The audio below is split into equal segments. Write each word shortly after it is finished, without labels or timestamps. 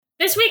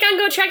This week on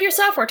Go Check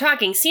Yourself, we're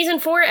talking Season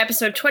 4,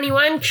 Episode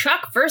 21,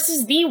 Chuck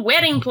versus the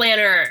Wedding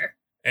Planner.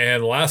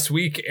 And last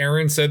week,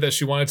 Erin said that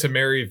she wanted to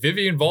marry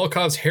Vivian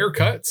Volkov's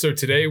haircut, so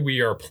today we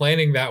are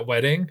planning that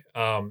wedding.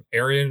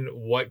 Erin,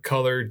 what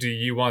color do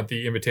you want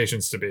the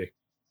invitations to be?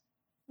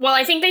 Well,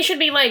 I think they should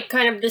be like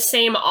kind of the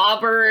same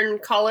auburn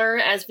color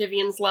as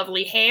Vivian's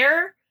lovely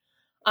hair.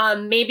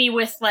 Maybe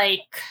with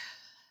like,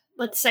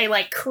 let's say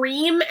like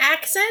cream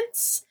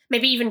accents,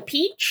 maybe even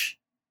peach.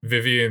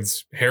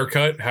 Vivian's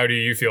haircut, how do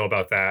you feel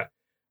about that?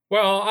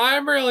 Well,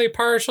 I'm really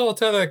partial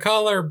to the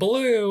color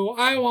blue.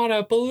 I want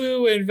a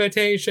blue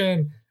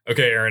invitation.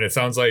 Okay, Erin, it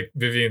sounds like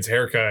Vivian's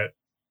haircut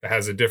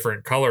has a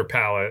different color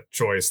palette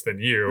choice than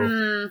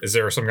you. Is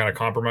there some kind of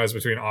compromise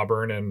between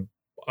auburn and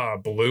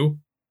blue?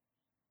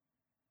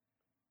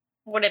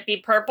 Would it be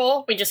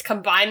purple? We just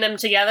combine them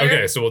together?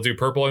 Okay, so we'll do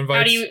purple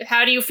invites.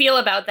 How do you feel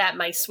about that,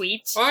 my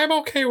sweet? I'm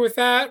okay with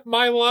that,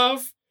 my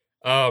love.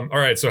 All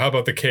right, so how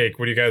about the cake?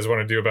 What do you guys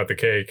want to do about the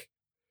cake?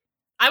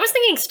 I was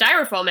thinking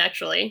styrofoam,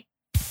 actually.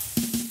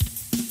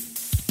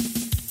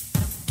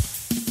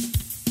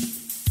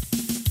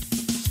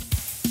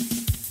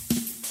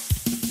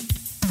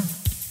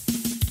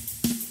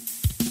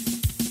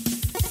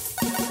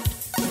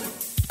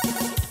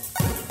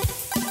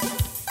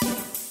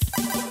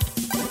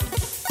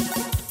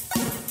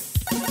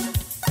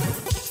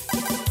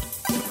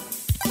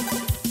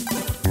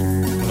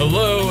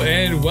 Hello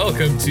and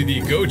welcome to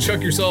the Go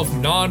Chuck Yourself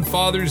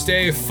non-Father's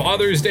Day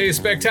Father's Day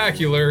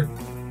Spectacular.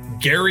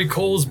 Gary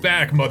Cole's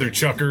back, mother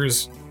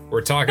chuckers.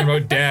 We're talking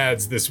about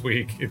dads this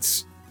week.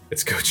 It's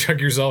Go Chuck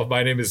Yourself.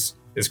 My name is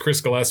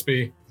Chris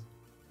Gillespie.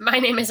 My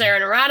name is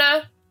Erin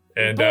Arata.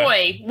 And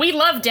boy, we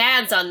love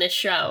dads on this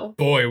show.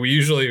 Boy, we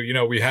usually,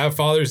 we have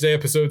Father's Day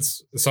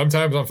episodes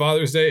sometimes on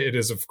Father's Day. It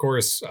is, of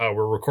course,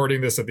 we're recording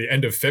this at the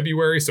end of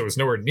February, so it's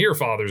nowhere near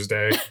Father's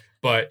Day.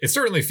 But it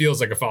certainly feels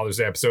like a Father's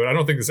Day episode. I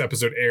don't think this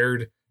episode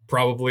aired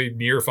probably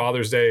near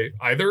Father's Day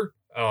either.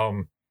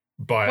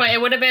 But it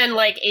would have been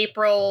like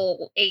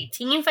April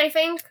 18th, I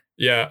think.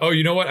 Yeah. Oh,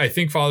 you know what? I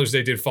think Father's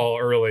Day did fall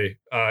early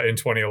in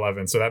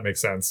 2011, so that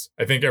makes sense.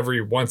 I think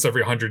every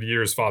 100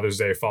 years, Father's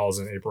Day falls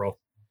in April.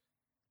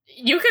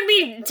 You could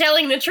be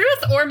telling the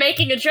truth or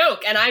making a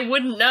joke, and I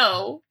wouldn't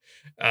know.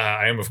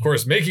 I am, of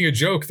course, making a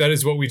joke. That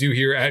is what we do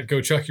here at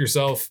Go Chuck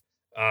Yourself.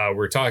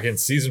 We're talking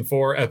Season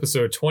 4,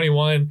 Episode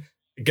 21.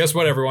 Guess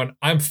what, everyone?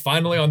 I'm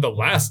finally on the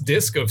last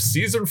disc of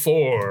Season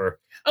 4.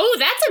 Oh,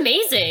 that's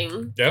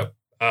amazing. Yep.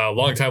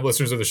 Longtime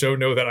listeners of the show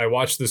know that I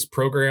watch this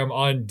program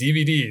on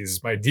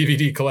DVDs, my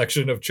DVD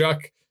collection of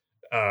Chuck.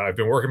 I've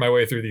been working my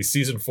way through the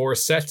Season 4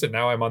 set, and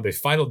now I'm on the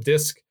final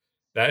disc.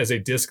 That is a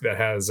disc that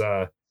has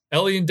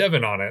Ellie and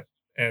Devin on it.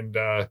 And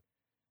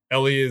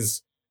Ellie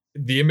is...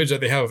 The image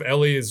that they have of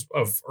Ellie is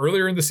of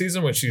earlier in the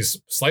season when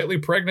she's slightly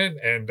pregnant,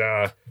 and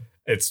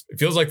it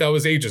feels like that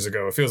was ages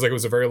ago. It feels like it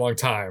was a very long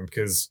time,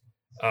 because...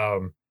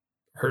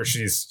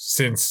 she's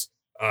since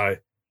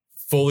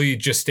fully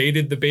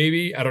gestated the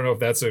baby. I don't know if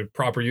that's a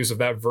proper use of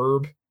that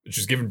verb.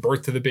 She's given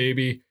birth to the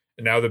baby,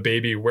 and now the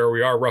baby, where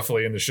we are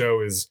roughly in the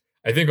show, is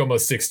I think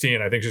almost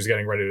 16. I think she's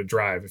getting ready to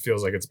drive. It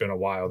feels like it's been a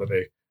while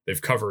that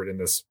they've covered in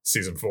this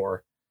Season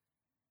 4.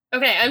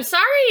 Okay, I'm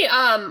sorry.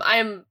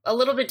 I'm a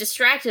little bit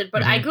distracted,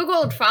 but I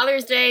googled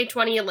Father's Day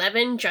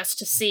 2011 just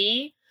to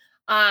see,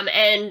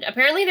 and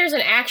apparently there's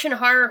an action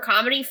horror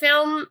comedy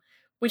film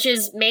which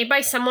is made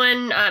by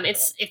someone,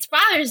 it's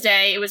Father's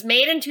Day. It was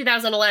made in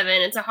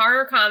 2011. It's a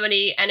horror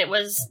comedy, and it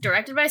was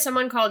directed by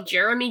someone called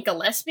Jeremy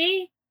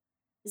Gillespie.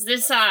 Is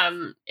this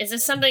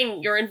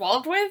something you're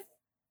involved with?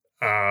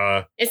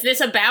 Is this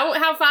about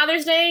how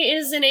Father's Day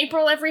is in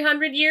April every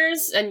 100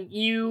 years, and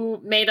you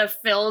made a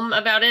film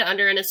about it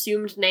under an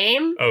assumed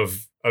name?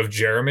 Of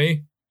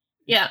Jeremy?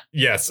 Yeah.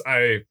 Yes,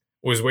 I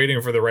was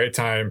waiting for the right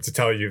time to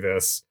tell you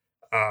this,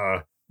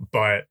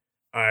 but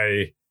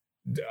I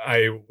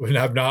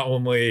have not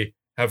only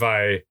have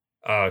I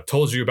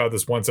told you about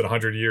this once in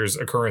 100 years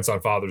occurrence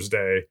on Father's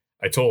Day,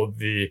 I told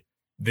the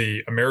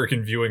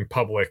American viewing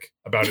public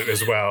about it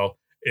as well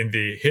in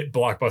the hit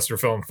blockbuster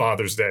film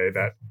Father's Day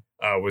that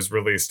was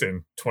released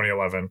in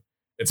 2011.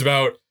 It's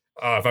about,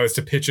 if I was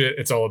to pitch it,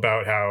 it's all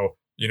about how,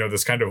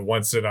 this kind of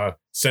once in a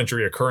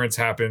century occurrence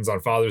happens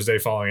on Father's Day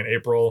falling in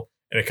April,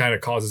 and it kind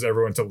of causes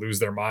everyone to lose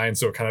their mind.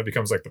 So it kind of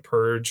becomes like The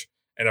Purge,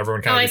 and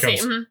everyone kind of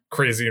becomes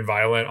crazy and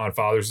violent on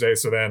Father's Day.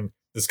 So then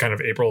this kind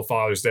of April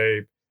Father's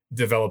Day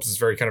develops this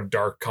very kind of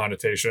dark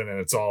connotation, and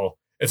it's all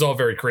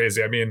very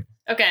crazy. I mean,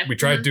 we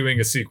tried doing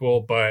a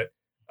sequel, but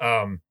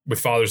with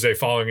Father's Day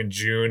falling in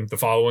June the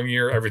following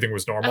year, everything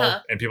was normal,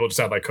 and people just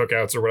had like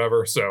cookouts or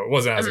whatever. So it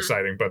wasn't as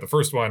exciting. But the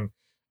first one,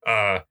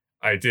 I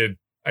did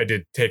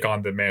take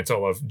on the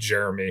mantle of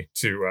Jeremy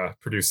to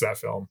produce that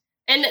film.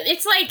 And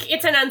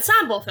it's an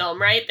ensemble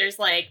film, right? There's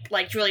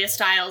like Julia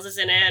Stiles is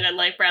in it, and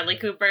like Bradley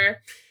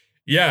Cooper.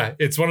 Yeah,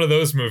 it's one of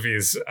those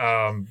movies.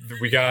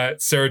 We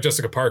got Sarah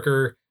Jessica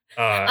Parker.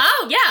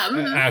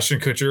 Ashton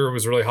Kutcher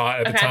was really hot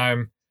at the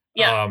time.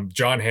 Yeah.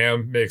 John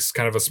Hamm makes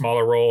kind of a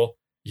smaller role.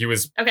 He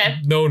was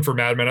known for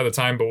Mad Men at the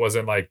time, but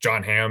wasn't like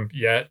John Hamm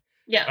yet.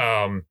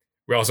 Yeah.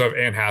 We also have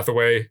Anne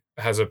Hathaway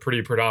has a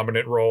pretty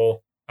predominant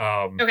role.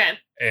 Okay.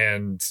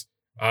 And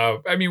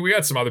I mean, we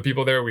got some other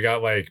people there. We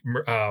got like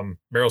Meryl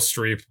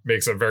Streep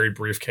makes a very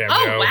brief cameo.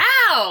 Oh,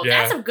 wow.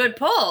 Yeah. That's a good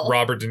pull.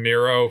 Robert De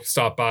Niro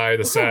stopped by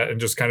the set and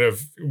just kind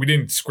of, we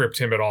didn't script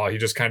him at all. He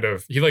just kind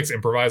of, he likes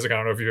improvising. I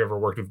don't know if you've ever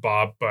worked with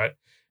Bob, but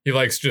he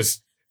likes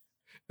just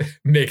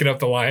making up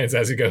the lines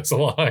as he goes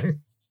along.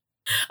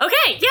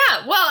 Okay,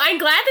 yeah. Well, I'm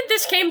glad that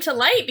this came to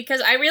light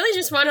because I really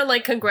just want to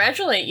like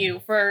congratulate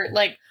you for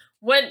like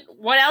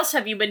what else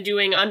have you been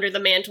doing under the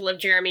mantle of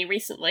Jeremy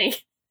recently?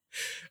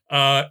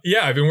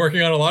 Yeah, I've been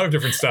working on a lot of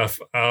different stuff.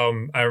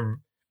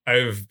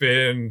 I've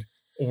been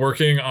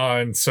working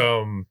on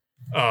some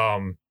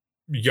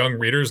young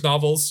readers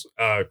novels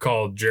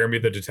called Jeremy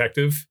the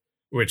Detective,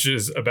 which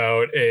is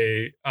about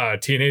a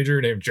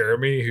teenager named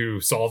Jeremy who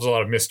solves a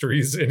lot of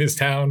mysteries in his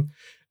town.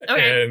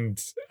 Okay.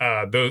 And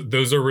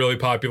those are really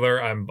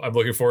popular. I'm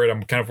looking forward.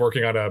 I'm kind of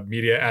working on a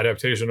media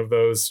adaptation of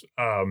those.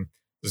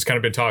 There's kind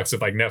of been talks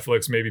of like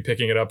Netflix maybe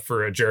picking it up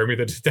for a Jeremy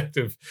the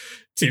Detective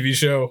TV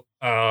show.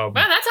 Wow,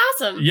 that's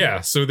awesome.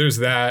 Yeah, so there's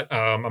that.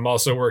 I'm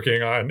also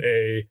working on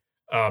a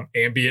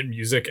ambient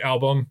music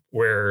album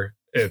where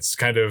it's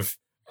kind of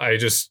I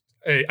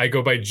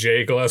go by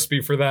Jay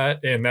Gillespie for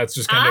that, and that's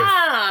just kind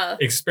of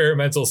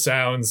experimental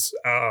sounds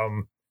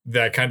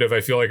that kind of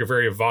I feel like are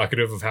very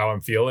evocative of how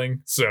I'm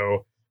feeling.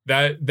 So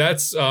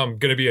that's going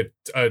to be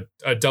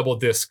a double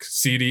disc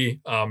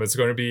CD. It's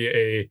going to be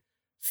a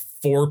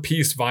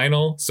 4-piece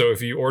vinyl. So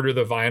if you order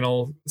the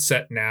vinyl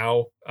set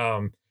now,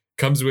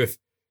 comes with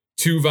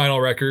 4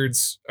 vinyl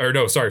records,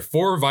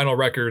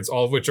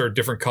 all of which are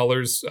different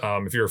colors.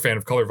 If you're a fan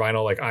of color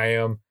vinyl like I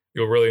am,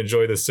 you'll really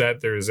enjoy this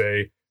set. There's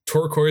a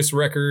turquoise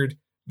record.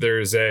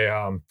 There's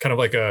a kind of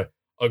like a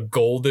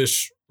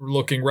goldish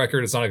looking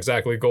record. It's not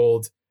exactly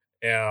gold.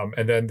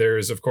 And then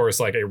there's, of course,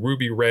 like a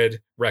ruby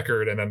red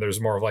record. And then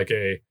there's more of like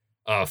a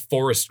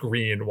forest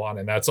green one.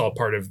 And that's all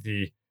part of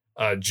the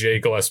Jay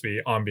Gillespie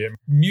ambient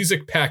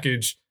music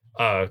package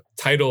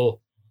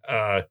title.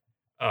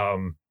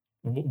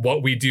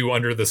 What We Do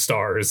Under the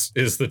Stars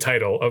is the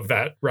title of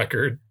that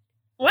record.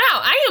 Wow,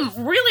 I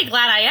am really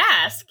glad I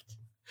asked.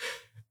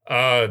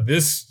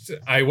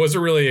 I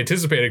wasn't really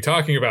anticipating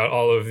talking about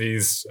all of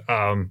these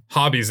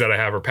hobbies that I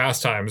have or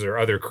pastimes or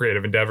other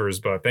creative endeavors,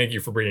 but thank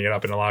you for bringing it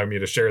up and allowing me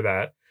to share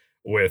that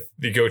with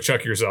the Go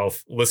Chuck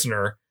Yourself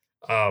listener.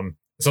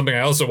 Something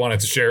I also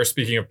wanted to share,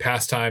 speaking of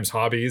pastimes,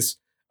 hobbies,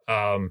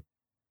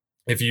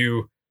 if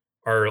you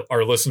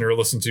our listener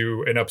listened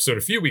to an episode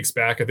a few weeks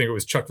back, I think it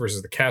was Chuck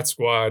versus the Cat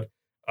Squad,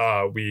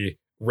 we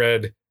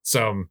read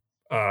some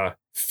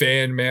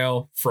fan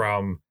mail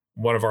from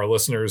one of our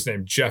listeners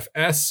named Jeff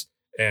S.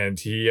 And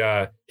he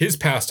his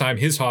pastime,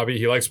 his hobby,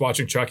 he likes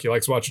watching Chuck. He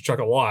likes watching Chuck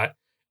a lot.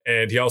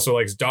 And he also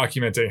likes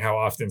documenting how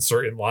often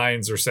certain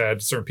lines are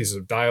said, certain pieces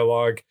of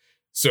dialogue.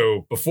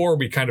 So before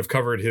we kind of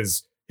covered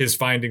his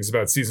findings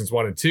about seasons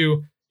 1 and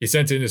 2, he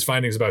sent in his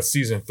findings about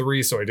season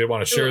 3. So I did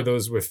want to share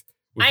those with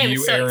you, Aaron. I am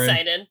so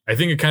excited. I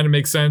think it kind of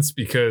makes sense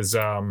because,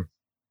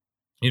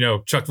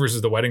 Chuck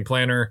versus the Wedding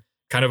Planner,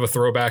 kind of a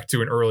throwback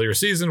to an earlier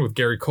season with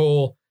Gary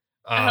Cole.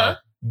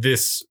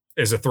 This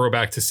is a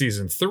throwback to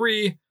season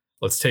 3.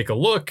 Let's take a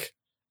look.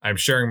 I'm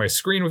sharing my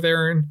screen with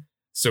Aaron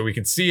so we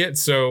can see it.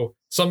 So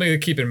something to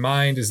keep in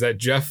mind is that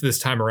Jeff this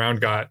time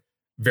around got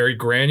very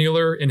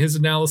granular in his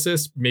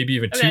analysis, maybe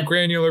even too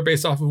granular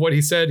based off of what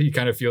he said. He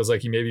kind of feels like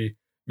he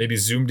maybe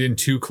zoomed in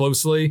too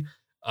closely.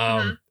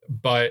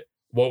 But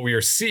what we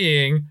are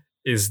seeing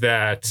is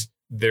that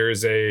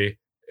there's a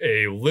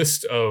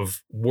list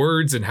of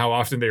words and how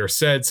often they are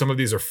said. Some of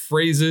these are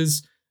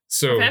phrases.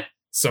 So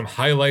some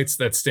highlights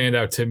that stand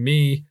out to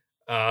me.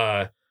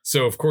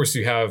 So, of course,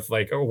 you have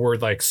like a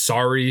word like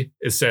sorry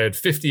is said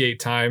 58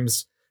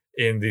 times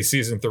in the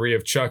season 3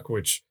 of Chuck,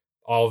 which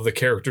all of the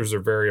characters are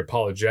very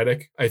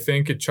apologetic, I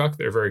think, at Chuck.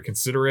 They're very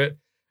considerate.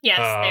 Yes,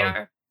 they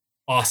are.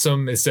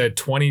 Awesome is said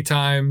 20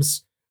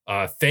 times.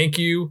 Thank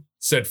you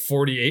said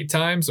 48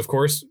 times. Of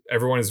course,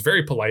 everyone is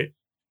very polite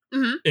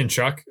in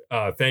Chuck,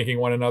 thanking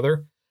one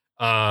another.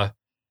 And,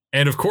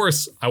 of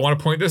course, I want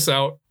to point this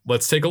out.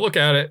 Let's take a look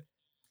at it.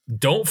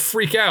 Don't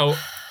freak out.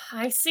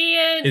 I see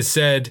it. Is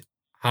said...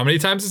 How many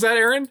times is that,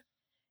 Aaron?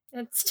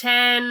 It's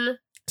 10.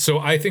 So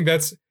I think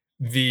that's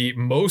the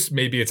most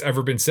maybe it's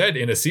ever been said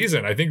in a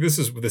season. I think this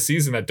is the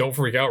season that Don't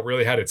Freak Out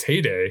really had its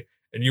heyday,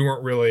 and you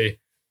weren't really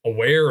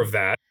aware of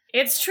that.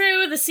 It's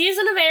true. The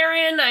season of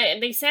Aaron,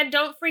 they said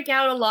don't freak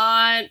out a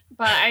lot,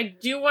 but I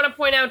do want to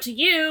point out to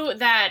you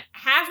that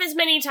half as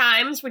many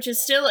times, which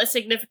is still a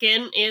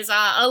significant, is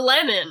a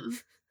lemon.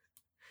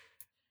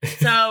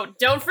 So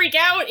don't freak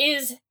out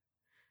is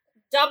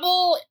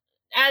double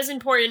as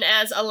important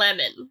as a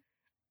lemon.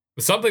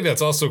 Something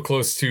that's also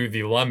close to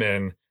the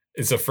lemon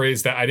is a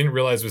phrase that I didn't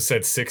realize was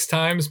said 6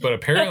 times, but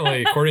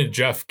apparently, according to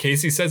Jeff,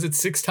 Casey says it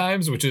 6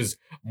 times, which is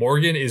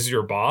Morgan is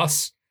your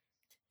boss.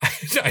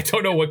 I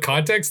don't know what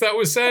context that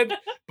was said,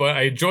 but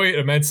I enjoy it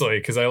immensely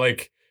because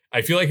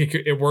I feel like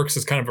it works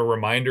as kind of a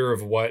reminder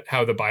of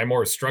how the Buy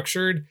More is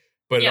structured,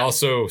 but it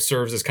also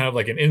serves as kind of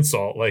like an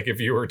insult. Like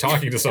if you were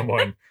talking to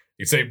someone,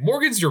 You say,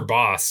 Morgan's your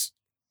boss.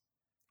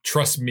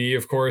 Trust me,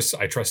 of course.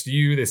 I trust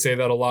you. They say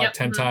that a lot,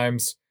 10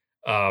 times.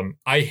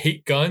 I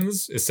hate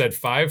guns is said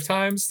 5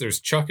 times. There's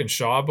Chuck and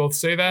Shaw both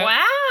say that.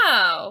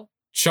 Wow.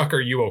 Chuck,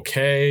 are you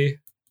okay?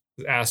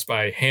 Asked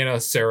by Hannah,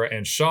 Sarah,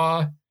 and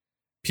Shaw.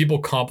 People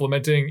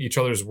complimenting each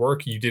other's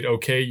work. You did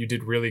okay. You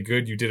did really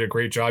good. You did a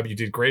great job. You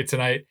did great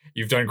tonight.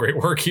 You've done great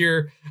work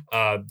here.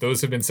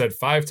 Those have been said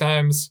 5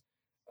 times.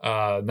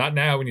 Not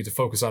now. We need to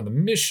focus on the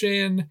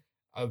mission.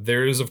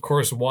 There is, of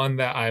course, one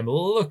that I'm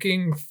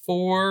looking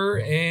for,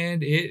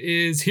 and it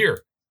is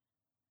here.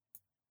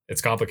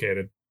 It's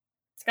complicated.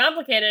 It's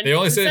complicated. They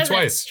only say it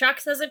twice. Chuck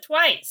says it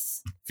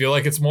twice. Feel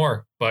like it's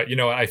more, but you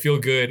know what? I feel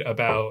good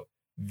about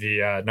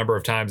the number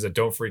of times that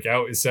 "don't freak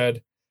out" is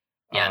said.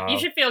 Yeah, you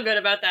should feel good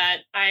about that.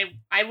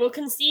 I will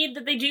concede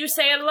that they do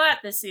say it a lot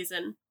this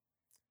season.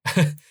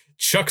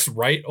 Chuck's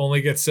right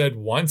only gets said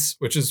once,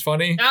 which is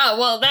funny. Oh,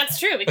 well, that's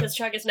true because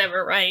Chuck is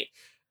never right.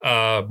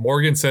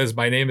 Morgan says,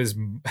 my name is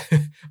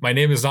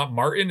not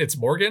Martin, it's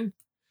Morgan.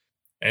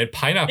 And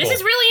pineapple. This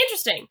is really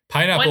interesting.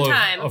 Pineapple,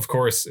 of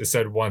course, is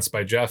said once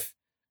by Jeff.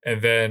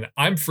 And then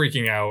I'm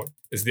freaking out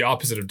is the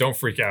opposite of don't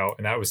freak out.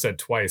 And that was said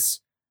twice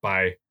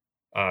by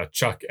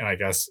Chuck and I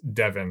guess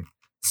Devin.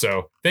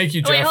 So thank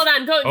you, Jeff. Wait, hold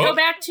on. Go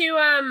back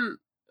to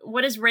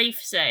what does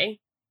Rafe say?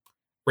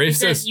 Rafe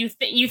says, you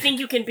think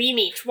you can be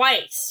me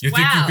twice. You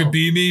think you can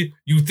be me?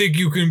 You think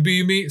you can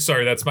be me?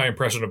 Sorry, that's my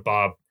impression of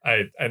Bob.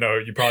 I know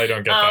you probably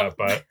don't get that,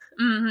 but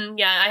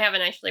yeah, I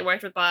haven't actually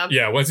worked with Bob.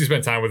 Yeah, once you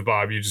spend time with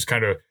Bob, you just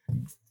kind of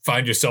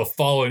find yourself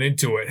falling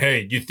into it.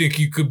 Hey, you think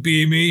you could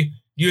be me?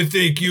 You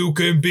think you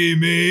can be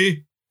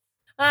me?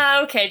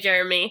 Okay,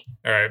 Jeremy.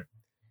 All right.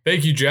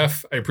 Thank you,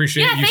 Jeff. I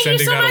appreciate you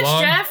sending that along. Thank you so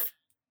much, Jeff.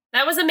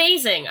 That was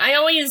amazing. I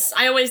always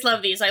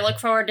love these. I look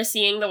forward to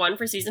seeing the one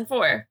for season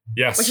 4.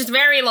 Yes. Which is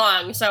very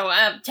long, so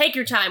take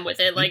your time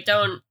with it. Like,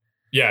 don't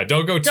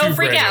go too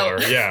freak granular.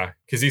 Out. Yeah,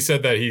 because he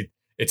said that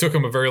it took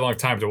him a very long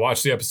time to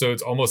watch the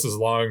episodes, almost as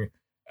long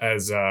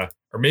as, or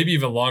maybe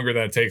even longer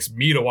than it takes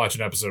me to watch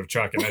an episode of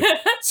Chuck. And it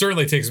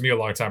certainly takes me a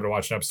long time to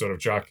watch an episode of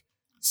Chuck.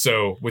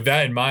 So with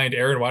that in mind,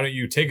 Aaron, why don't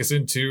you take us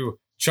into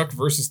Chuck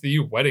versus the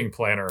Wedding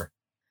Planner?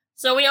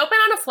 So we open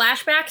on a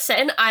flashback set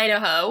in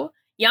Idaho.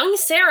 Young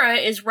Sarah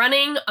is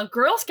running a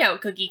Girl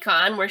Scout cookie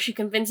con where she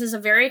convinces a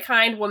very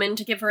kind woman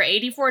to give her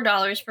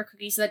 $84 for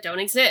cookies that don't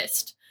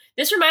exist.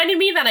 This reminded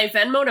me that I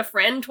Venmo'd a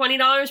friend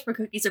 $20 for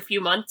cookies a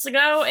few months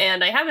ago,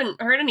 and I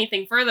haven't heard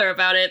anything further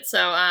about it, so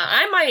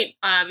I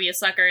might be a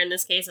sucker in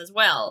this case as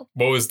well.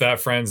 What was that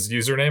friend's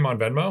username on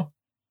Venmo?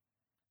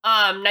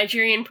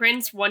 Nigerian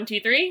Prince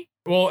 123.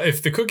 Well,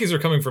 if the cookies are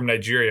coming from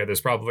Nigeria,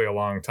 there's probably a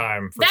long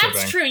time for shipping.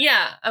 That's true,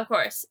 yeah, of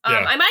course.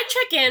 I might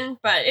check in,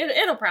 but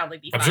it'll probably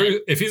be fine. I'm sure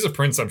if he's a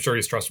prince, I'm sure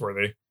he's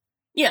trustworthy.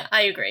 Yeah,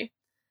 I agree.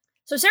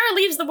 So Sarah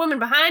leaves the woman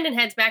behind and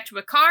heads back to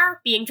a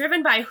car, being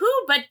driven by who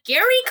but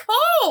Gary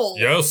Cole?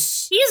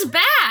 Yes. He's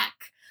back.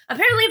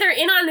 Apparently they're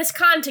in on this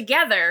con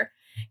together.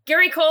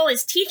 Gary Cole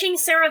is teaching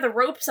Sarah the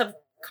ropes of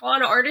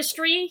con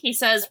artistry. He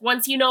says,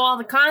 once you know all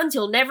the cons,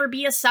 you'll never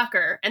be a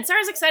sucker. And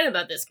Sarah's excited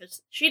about this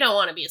because she don't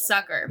want to be a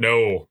sucker.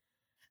 No.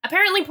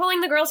 Apparently,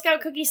 pulling the Girl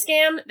Scout cookie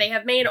scam, they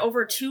have made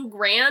over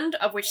 $2,000,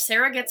 of which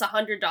Sarah gets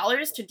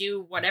 $100 to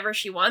do whatever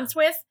she wants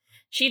with.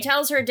 She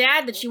tells her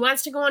dad that she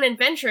wants to go on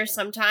adventures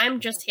sometime,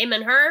 just him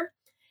and her.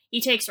 He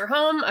takes her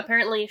home.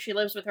 Apparently, she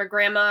lives with her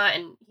grandma,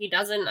 and he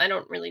doesn't. I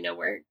don't really know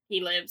where he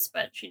lives,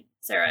 but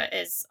Sarah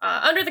is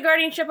under the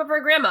guardianship of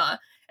her grandma.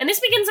 And this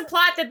begins a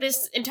plot that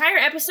this entire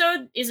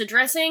episode is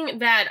addressing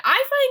that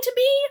I find to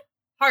be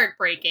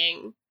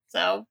heartbreaking.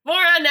 So, more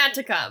on that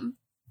to come.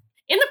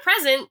 In the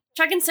present,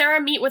 Chuck and Sarah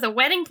meet with a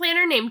wedding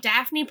planner named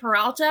Daphne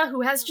Peralta,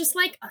 who has just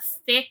like a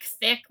thick,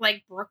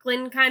 like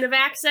Brooklyn kind of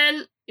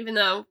accent, even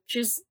though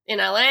she's in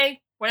LA,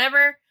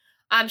 whatever.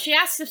 She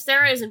asks if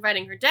Sarah is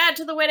inviting her dad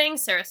to the wedding.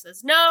 Sarah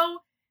says no.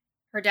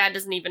 Her dad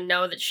doesn't even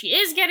know that she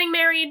is getting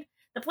married.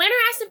 The planner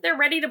asks if they're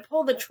ready to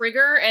pull the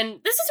trigger, and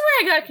this is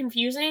where I got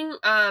confusing.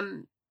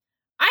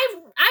 I've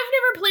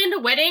never planned a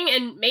wedding,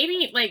 and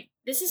maybe like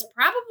this is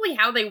probably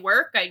how they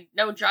work. I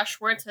know Josh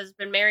Schwartz has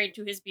been married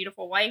to his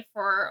beautiful wife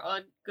for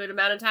a good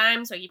amount of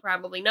time, so he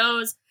probably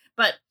knows.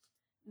 But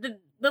the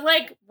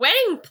like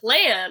wedding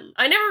plan,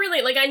 I never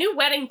really I knew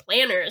wedding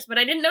planners, but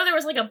I didn't know there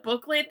was like a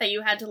booklet that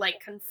you had to like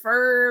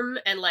confirm,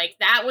 and like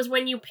that was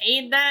when you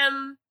paid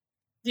them.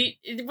 Did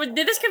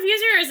this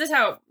confuse you, or is this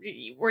how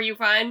were you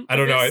fine? I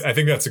don't know. I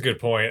think that's a good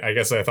point. I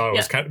guess I thought it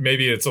was kind of,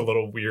 maybe it's a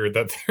little weird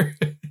that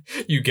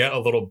you get a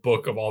little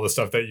book of all the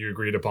stuff that you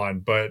agreed upon,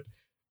 but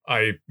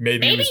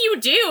maybe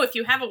you do if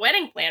you have a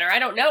wedding planner. I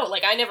don't know.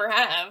 Like I never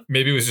have.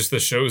 Maybe it was just the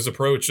show's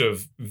approach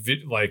of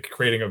like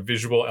creating a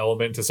visual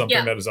element to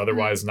something that is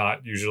otherwise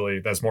not usually,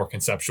 that's more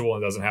conceptual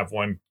and doesn't have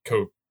one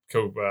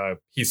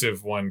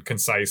cohesive, one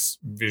concise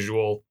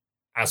visual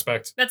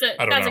aspect. That's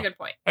a good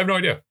point. I have no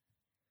idea.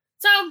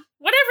 So,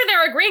 whatever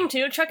they're agreeing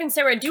to, Chuck and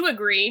Sarah do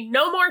agree,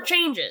 no more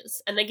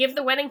changes, and they give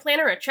the wedding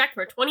planner a check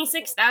for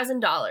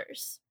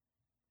 $26,000.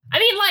 I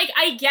mean, like,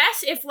 I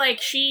guess if,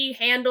 like, she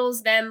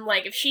handles them,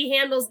 like, if she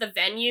handles the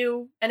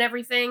venue and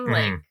everything,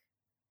 like,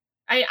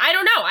 I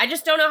don't know. I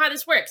just don't know how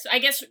this works. I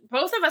guess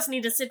both of us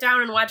need to sit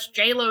down and watch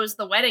J-Lo's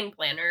The Wedding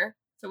Planner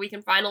so we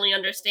can finally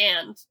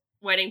understand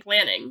wedding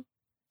planning.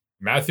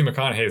 Matthew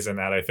McConaughey's in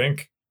that, I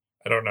think.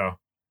 I don't know.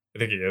 I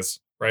think he is,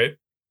 right?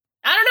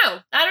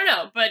 I don't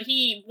know. But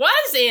he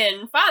was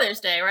in Father's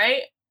Day,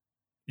 right?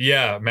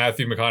 Yeah,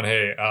 Matthew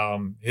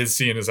McConaughey. His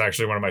scene is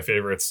actually one of my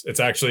favorites. It's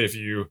actually, if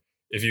you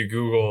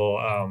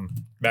Google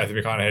Matthew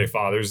McConaughey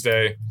Father's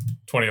Day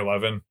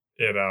 2011,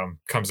 it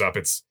comes up.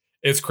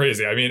 It's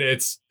crazy. I mean,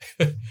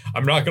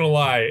 I'm not going to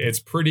lie. It's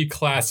pretty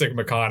classic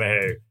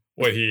McConaughey,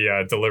 what he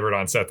delivered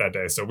on set that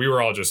day. So we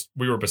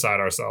were beside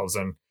ourselves,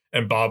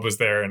 and Bob was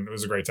there, and it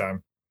was a great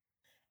time.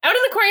 Out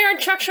in the courtyard,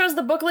 Chuck shows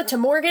the booklet to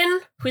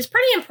Morgan, who's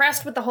pretty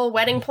impressed with the whole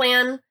wedding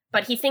plan,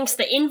 but he thinks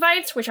the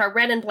invites, which are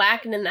red and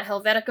black and in the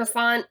Helvetica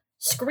font,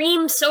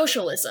 scream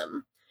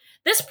socialism.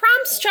 This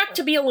prompts Chuck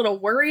to be a little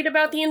worried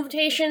about the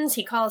invitations.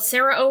 He calls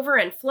Sarah over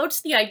and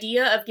floats the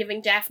idea of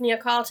giving Daphne a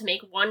call to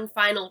make one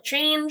final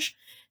change.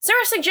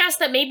 Sarah suggests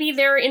that maybe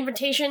their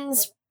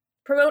invitations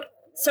promote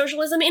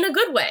socialism in a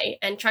good way,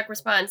 and Chuck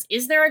responds,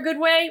 "Is there a good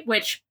way?"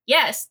 Which,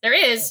 yes, there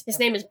is. His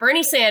name is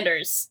Bernie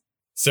Sanders.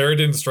 Sarah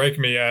didn't strike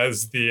me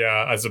as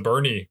a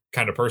Bernie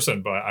kind of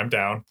person, but I'm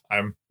down.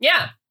 I'm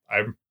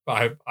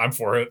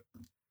for it.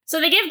 So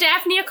they give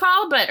Daphne a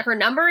call, but her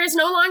number is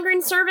no longer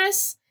in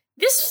service.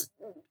 This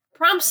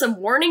prompts some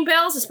warning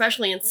bells,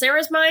 especially in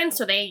Sarah's mind,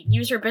 so they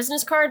use her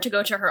business card to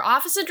go to her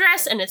office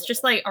address, and it's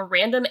just like a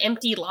random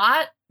empty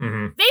lot.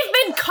 Mm-hmm. They've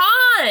been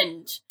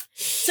conned!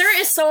 Sarah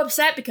is so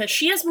upset because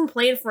she has been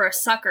played for a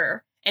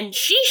sucker, and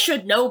she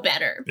should know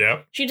better.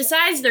 Yep. She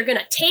decides they're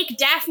gonna take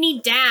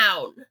Daphne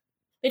down.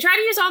 They try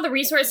to use all the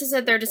resources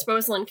at their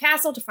disposal in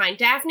Castle to find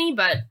Daphne,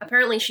 but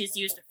apparently she's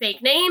used a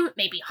fake name,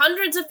 maybe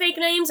hundreds of fake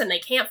names, and they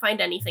can't find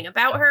anything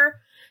about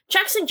her.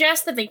 Chuck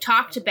suggests that they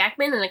talk to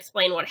Beckman and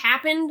explain what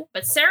happened,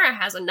 but Sarah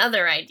has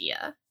another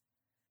idea.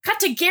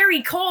 Cut to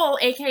Gary Cole,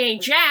 aka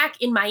Jack,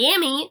 in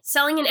Miami,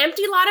 selling an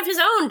empty lot of his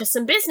own to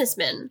some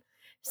businessmen.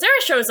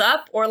 Sarah shows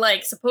up, or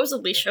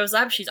supposedly shows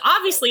up. She's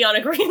obviously on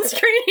a green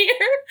screen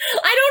here.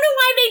 I don't know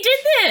why they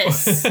did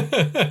this.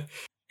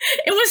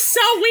 It was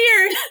so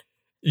weird.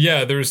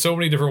 Yeah, there's so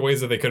many different ways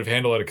that they could have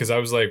handled it, because I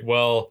was like,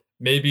 well,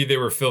 maybe they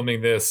were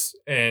filming this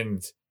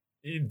and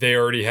they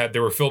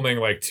were filming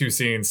like two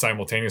scenes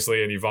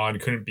simultaneously, and Yvonne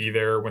couldn't be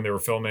there when they were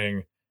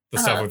filming the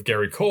stuff with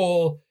Gary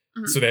Cole.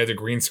 Mm-hmm. So they had to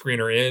green screen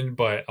her in,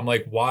 but I'm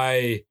like,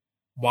 why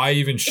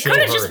even show her? It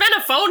could have just been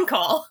a phone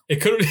call.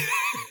 It could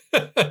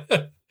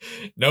have.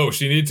 No,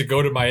 she needed to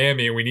go to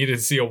Miami, and we needed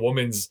to see a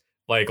woman's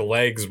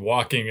legs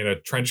walking in a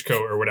trench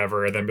coat or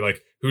whatever, and then be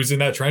like, who's in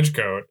that trench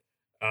coat?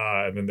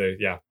 And then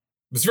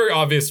it's very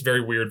obvious,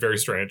 very weird, very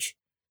strange.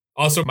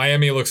 Also,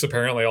 Miami looks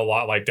apparently a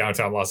lot like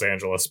downtown Los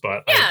Angeles,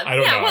 but I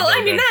don't know. Well,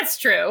 I mean, that's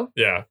true.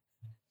 Yeah.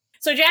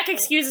 So Jack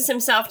excuses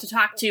himself to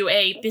talk to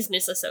a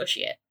business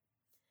associate.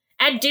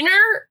 At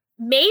dinner,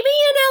 maybe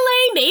in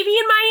LA, maybe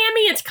in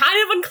Miami, it's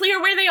kind of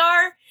unclear where they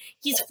are.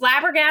 He's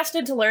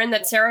flabbergasted to learn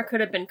that Sarah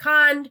could have been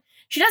conned.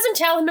 She doesn't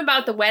tell him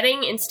about the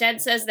wedding,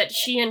 instead says that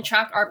she and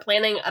Chuck are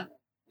planning a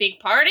big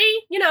party,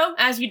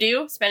 as you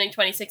do, spending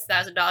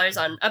 $26,000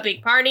 on a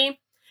big party.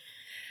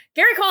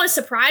 Gary Cole is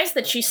surprised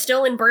that she's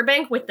still in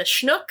Burbank with the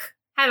schnook.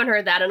 Haven't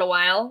heard that in a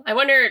while. I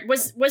wonder,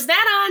 was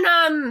that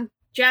on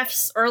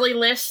Jeff's early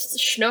list,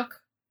 schnook?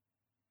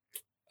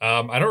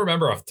 I don't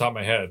remember off the top of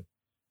my head.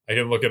 I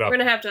can look it up. We're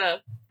gonna have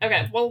to.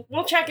 Okay,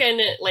 we'll check in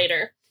it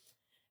later.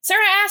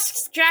 Sarah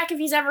asks Jack if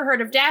he's ever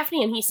heard of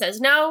Daphne, and he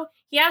says no.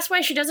 He asks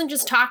why she doesn't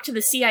just talk to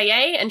the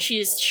CIA, and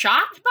she's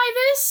shocked by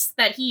this,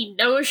 that he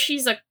knows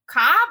she's a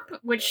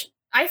cop, which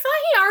I thought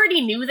he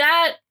already knew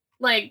that.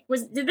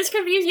 Did this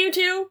confuse you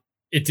too?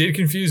 It did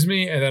confuse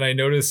me, and then I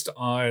noticed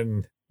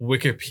on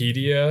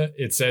Wikipedia,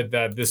 it said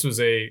that this was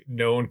a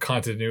known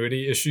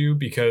continuity issue,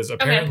 because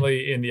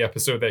apparently in the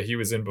episode that he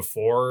was in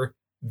before,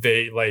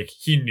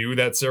 he knew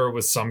that Sarah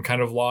was some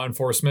kind of law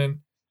enforcement.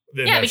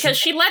 Yeah, because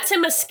she lets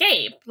him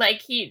escape.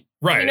 He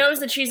knows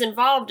that she's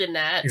involved in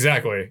that.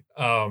 Exactly.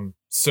 But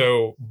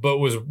what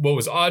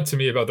was odd to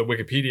me about the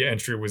Wikipedia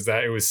entry was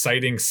that it was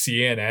citing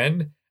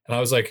CNN, and I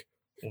was like,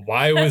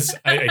 why was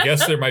I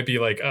guess there might be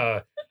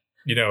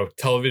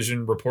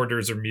television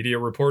reporters or media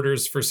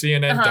reporters for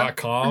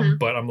CNN.com,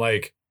 but I'm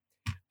like,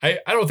 I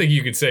don't think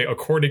you could say,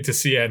 according to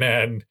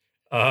CNN,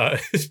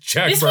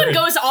 Jack this Burton, one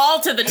goes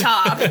all to the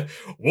top.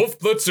 Wolf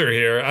Blitzer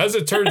here. As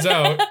it turns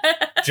out,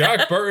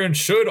 Jack Burton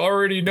should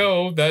already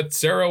know that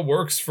Sarah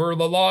works for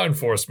the law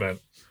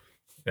enforcement.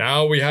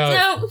 Now we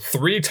have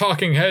three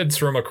talking heads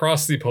from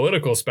across the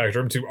political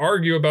spectrum to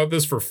argue about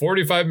this for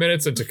 45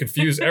 minutes and to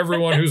confuse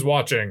everyone who's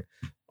watching.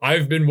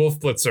 I've been Wolf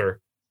Blitzer.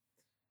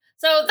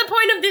 So the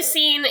point of this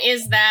scene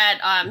is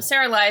that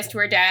Sarah lies to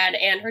her dad,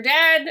 and her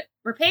dad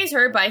repays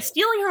her by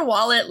stealing her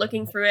wallet,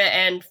 looking through it,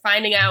 and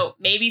finding out,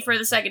 maybe for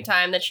the second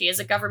time, that she is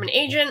a government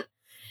agent.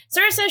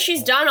 Sarah says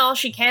she's done all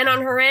she can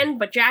on her end,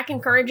 but Jack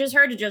encourages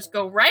her to just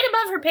go right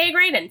above her pay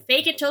grade and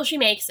fake it till she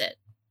makes it.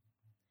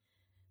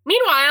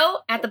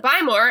 Meanwhile, at the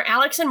Buy More,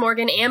 Alex and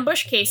Morgan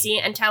ambush Casey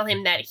and tell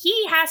him that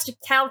he has to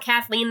tell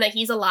Kathleen that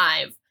he's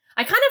alive.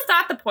 I kind of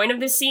thought the point of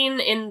this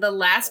scene in the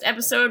last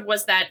episode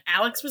was that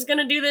Alex was going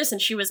to do this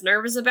and she was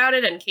nervous about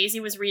it and Casey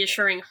was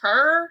reassuring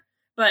her.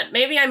 But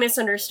maybe I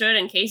misunderstood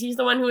and Casey's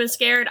the one who is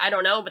scared. I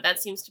don't know, but that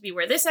seems to be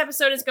where this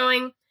episode is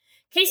going.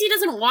 Casey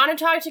doesn't want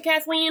to talk to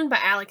Kathleen,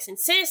 but Alex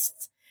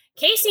insists.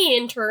 Casey,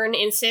 in turn,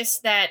 insists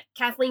that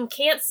Kathleen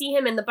can't see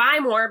him in the Buy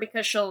More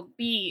because she'll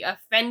be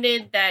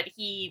offended that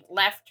he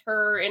left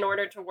her in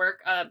order to work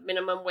a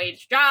minimum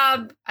wage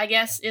job, I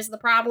guess, is the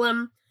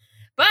problem.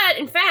 But,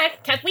 in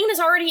fact, Kathleen is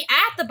already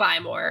at the Buy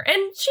More,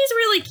 and she's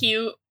really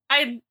cute.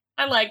 I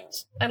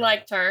liked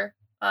her.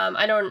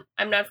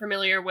 I'm not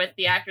familiar with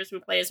the actress who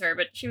plays her,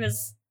 but she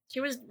was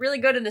really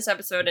good in this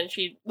episode, and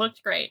she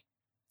looked great.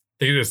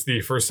 I think it's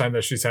the first time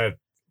that she's had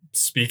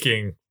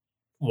speaking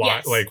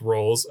Yes.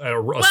 roles.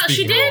 Well,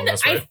 she did. I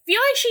feel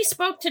like she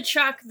spoke to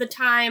Chuck the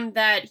time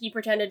that he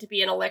pretended to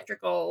be an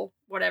electrical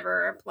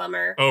whatever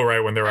plumber. Oh,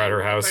 right, when they were at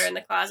her house. Put her in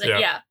the closet. Yeah.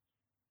 Yeah.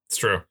 It's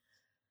true.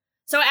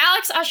 So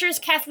Alex ushers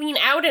Kathleen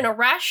out in a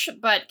rush,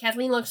 but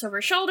Kathleen looks over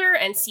her shoulder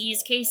and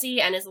sees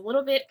Casey and is a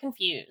little bit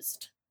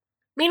confused.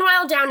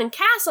 Meanwhile, down in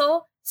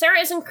Castle, Sarah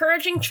is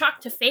encouraging Chuck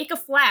to fake a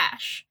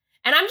flash.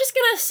 And I'm just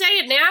gonna say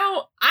it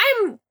now,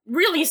 I'm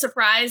really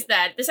surprised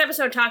that this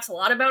episode talks a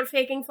lot about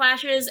faking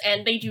flashes,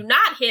 and they do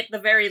not hit the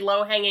very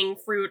low-hanging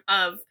fruit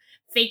of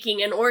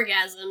faking an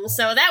orgasm.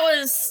 So that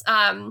was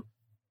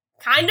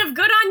kind of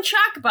good on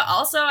Chuck, but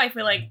also I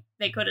feel like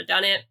they could have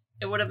done it.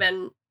 It would have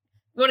gotten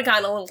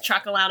a little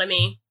chuckle out of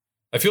me.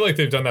 I feel like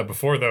they've done that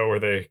before, though, where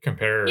they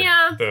compare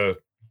the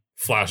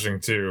flashing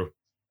to...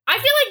 I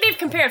feel like they've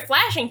compared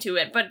flashing to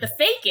it, but the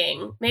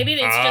faking, maybe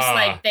it's just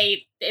like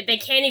they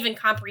can't even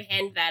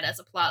comprehend that as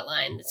a plot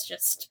line. It's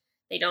just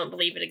they don't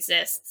believe it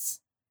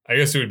exists. I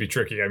guess it would be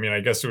tricky. I mean, I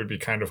guess it would be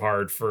kind of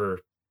hard for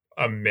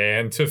a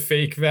man to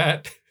fake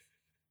that.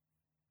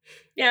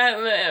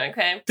 Yeah,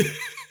 okay.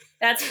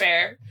 That's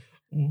fair.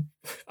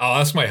 I'll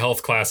ask my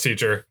health class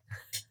teacher.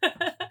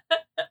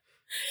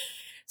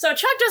 So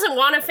Chuck doesn't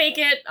want to fake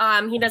it.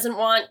 He doesn't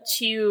want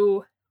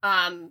to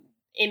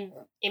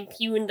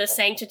impugn the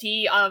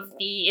sanctity of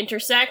the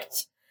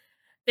intersect.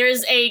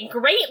 There's a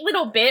great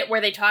little bit where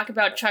they talk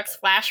about Chuck's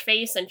flash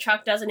face, and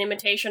Chuck does an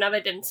imitation of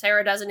it, and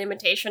Sarah does an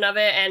imitation of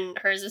it, and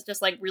hers is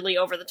just like really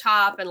over the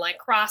top and like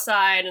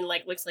cross-eyed and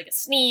like looks like a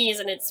sneeze,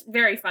 and it's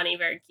very funny,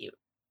 very cute.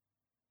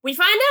 We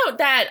find out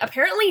that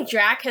apparently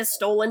Jack has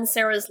stolen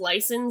Sarah's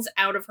license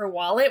out of her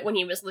wallet when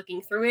he was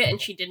looking through it,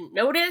 and she didn't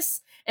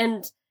notice,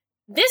 and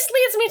this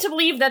leads me to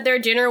believe that their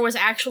dinner was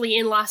actually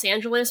in Los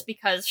Angeles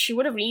because she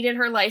would have needed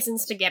her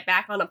license to get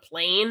back on a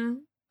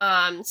plane.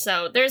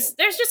 So there's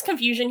just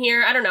confusion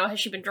here. I don't know. Has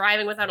she been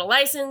driving without a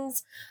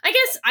license? I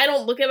guess I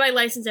don't look at my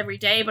license every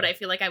day, but I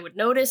feel like I would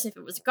notice if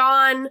it was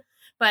gone.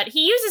 But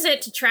he uses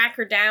it to track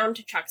her down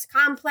to Chuck's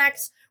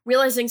complex,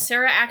 realizing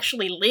Sarah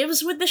actually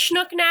lives with the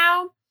schnook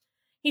now.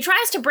 He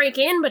tries to break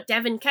in, but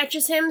Devin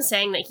catches him,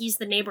 saying that he's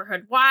the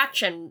neighborhood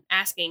watch and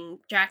asking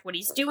Jack what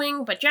he's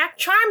doing, but Jack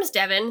charms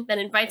Devin, then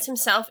invites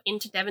himself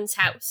into Devin's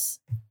house.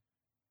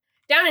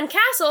 Down in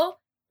Castle,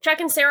 Chuck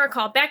and Sarah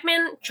call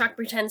Beckman. Chuck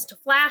pretends to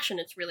flash, and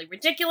it's really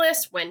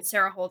ridiculous when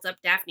Sarah holds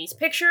up Daphne's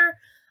picture.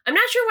 I'm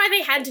not sure why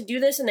they had to do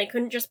this and they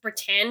couldn't just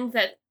pretend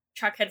that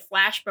Chuck had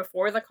flashed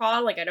before the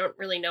call. Like, I don't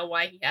really know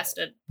why he has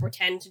to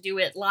pretend to do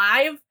it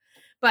live.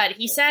 But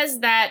he says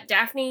that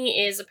Daphne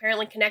is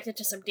apparently connected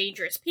to some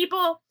dangerous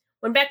people.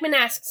 When Beckman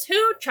asks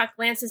who, Chuck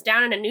glances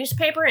down in a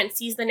newspaper and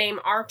sees the name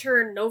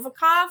Artur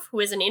Novikov, who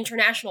is an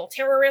international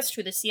terrorist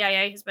who the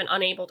CIA has been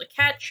unable to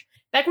catch.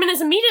 Beckman is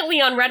immediately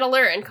on red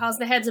alert and calls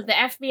the heads of the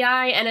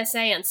FBI,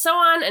 NSA, and so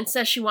on, and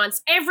says she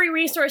wants every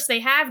resource they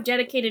have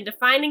dedicated to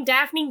finding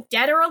Daphne,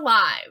 dead or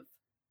alive.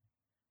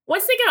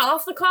 Once they get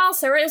off the call,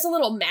 Sarah is a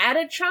little mad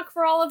at Chuck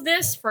for all of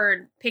this,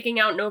 for picking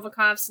out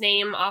Novikov's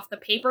name off the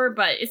paper,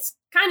 but it's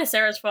kind of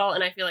Sarah's fault,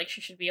 and I feel like she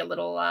should be a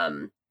little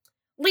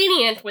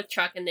lenient with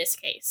Chuck in this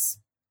case.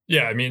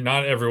 Yeah, I mean,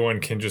 not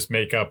everyone can just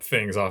make up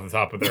things off the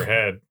top of their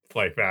head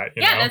like that,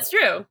 you know? That's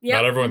true. Yep.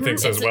 Not everyone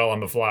thinks as well on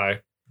the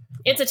fly.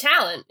 It's a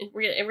talent. It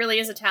really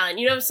is a talent.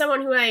 You know,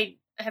 someone who I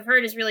have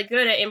heard is really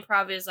good at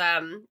improv is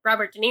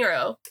Robert De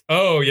Niro.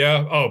 Oh,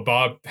 yeah. Oh,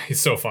 Bob.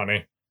 He's so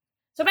funny.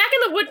 So back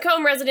in the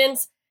Woodcomb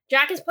residence,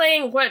 Jack is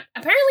playing what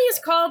apparently is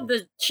called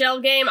the shell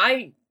game.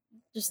 I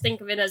just think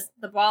of it as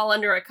the ball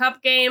under a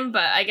cup game,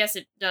 but I guess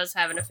it does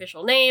have an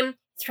official name.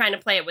 He's trying to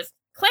play it with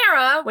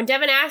Clara when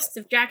Devin asks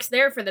if Jack's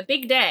there for the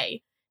big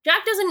day.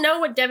 Jack doesn't know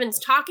what Devin's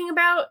talking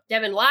about.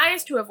 Devin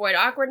lies to avoid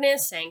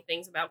awkwardness, saying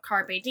things about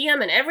carpe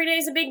diem and every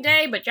day's a big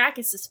day, but Jack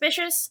is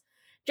suspicious.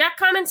 Jack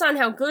comments on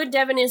how good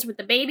Devin is with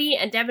the baby,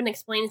 and Devin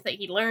explains that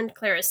he learned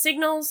Clara's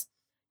signals.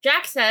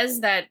 Jack says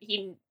that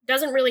he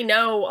doesn't really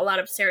know a lot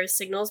of Sarah's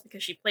signals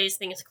because she plays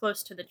things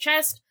close to the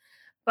chest,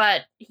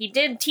 but he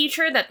did teach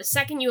her that the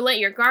second you let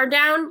your guard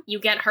down, you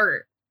get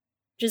hurt.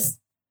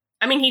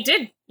 I mean, he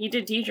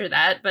did teach her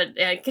that, but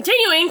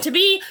continuing to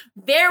be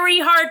very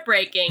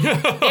heartbreaking,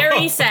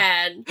 very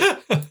sad.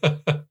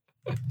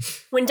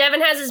 When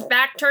Devin has his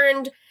back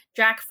turned,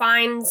 Jack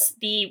finds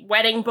the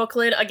wedding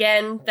booklet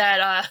again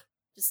that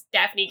just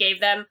Daphne gave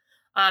them.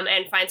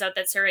 and finds out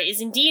that Sarah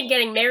is indeed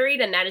getting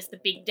married, and that is the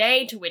big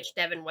day to which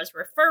Devin was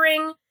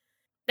referring.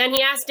 Then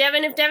he asks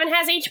Devin if Devin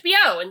has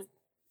HBO, and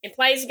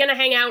implies he's gonna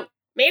hang out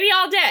maybe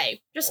all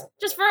day, just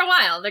for a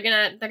while. They're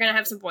gonna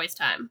have some boys'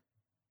 time,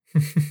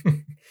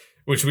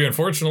 which we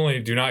unfortunately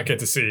do not get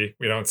to see.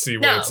 We don't see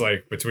what it's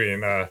like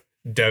between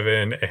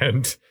Devin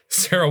and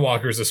Sarah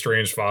Walker's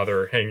estranged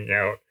father hanging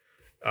out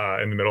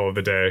in the middle of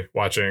the day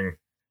watching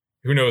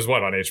who knows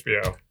what on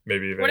HBO.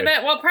 Maybe what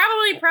about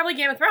probably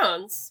Game of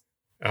Thrones.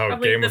 Oh,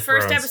 probably Game of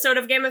Thrones. The first episode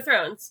of Game of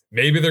Thrones.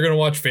 Maybe they're gonna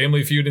watch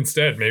Family Feud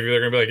instead. Maybe they're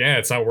gonna be like,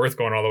 it's not worth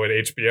going all the way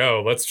to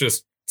HBO. Let's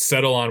just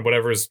settle on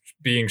whatever's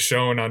being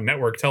shown on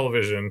network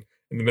television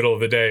in the middle of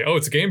the day. Oh,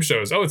 it's game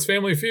shows. Oh, it's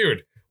Family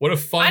Feud. What a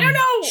fun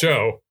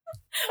show.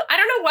 I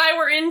don't know why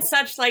we're in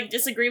such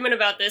disagreement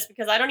about this,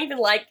 because I don't even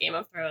like Game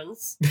of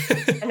Thrones.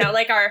 And now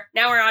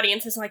our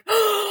audience is like,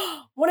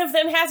 oh, one of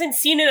them hasn't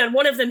seen it and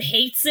one of them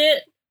hates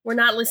it. We're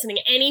not listening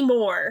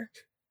anymore.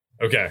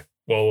 Okay.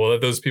 Well, we'll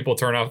let those people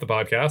turn off the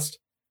podcast.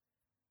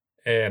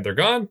 And they're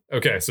gone.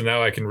 Okay, so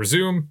now I can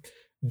resume.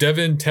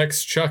 Devin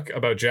texts Chuck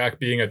about Jack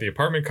being at the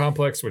apartment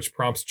complex, which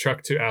prompts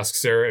Chuck to ask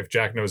Sarah if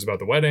Jack knows about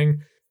the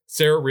wedding.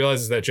 Sarah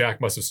realizes that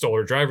Jack must have stole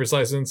her driver's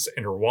license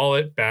and her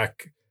wallet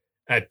back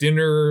at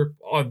dinner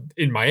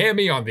in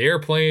Miami, on the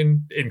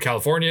airplane, in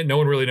California. No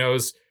one really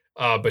knows.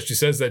 But she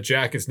says that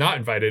Jack is not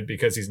invited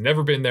because he's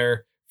never been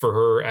there for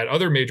her at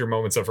other major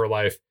moments of her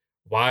life.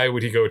 Why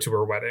would he go to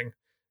her wedding?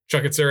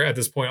 Chuck and Sarah at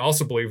this point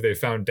also believe they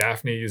found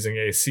Daphne using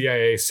a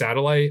CIA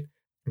satellite.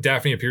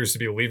 Daphne appears to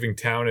be leaving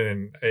town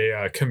in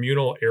a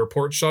communal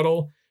airport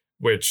shuttle,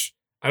 which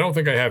I don't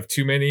think I have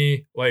too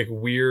many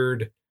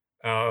weird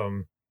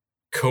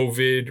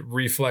COVID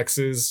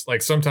reflexes.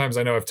 Sometimes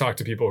I know I've talked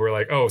to people who are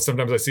like, oh,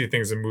 sometimes I see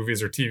things in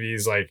movies or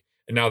TVs, and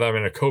now that I'm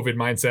in a COVID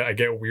mindset, I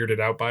get weirded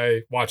out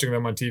by watching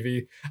them on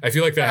TV. I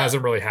feel like that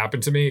hasn't really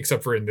happened to me,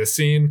 except for in this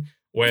scene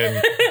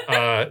when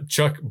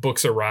Chuck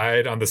books a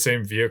ride on the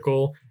same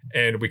vehicle,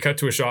 and we cut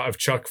to a shot of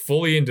Chuck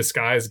fully in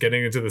disguise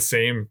getting into the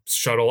same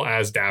shuttle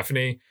as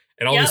Daphne,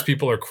 and all these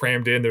people are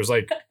crammed in. There's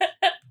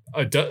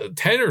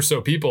 10 or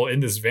so people in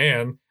this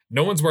van.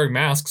 No one's wearing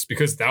masks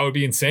because that would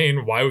be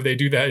insane. Why would they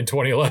do that in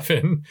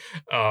 2011?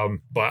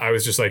 But I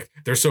was just like,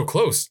 they're so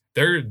close.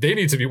 They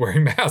need to be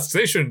wearing masks.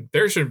 Should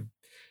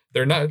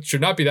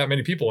not be that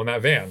many people in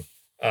that van.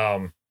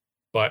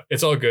 But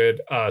it's all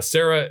good.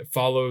 Sarah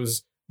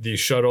follows the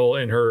shuttle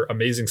in her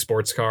amazing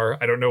sports car.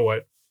 I don't know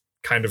what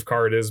kind of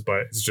car it is,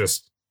 but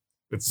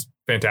it's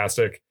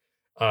fantastic.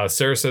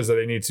 Sarah says that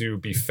they need to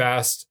be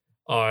fast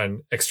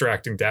on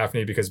extracting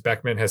Daphne because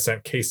Beckman has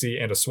sent Casey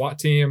and a SWAT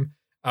team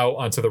out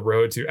onto the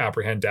road to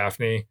apprehend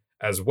Daphne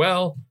as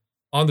well.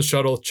 On the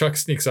shuttle, Chuck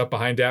sneaks up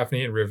behind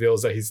Daphne and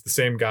reveals that he's the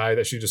same guy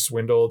that she just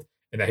swindled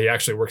and that he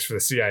actually works for the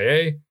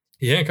CIA.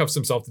 He handcuffs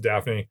himself to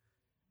Daphne,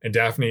 and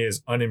Daphne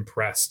is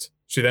unimpressed.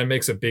 She then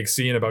makes a big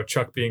scene about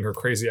Chuck being her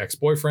crazy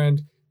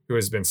ex-boyfriend who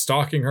has been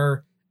stalking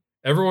her.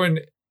 Everyone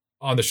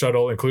on the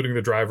shuttle, including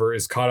the driver,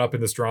 is caught up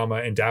in this drama,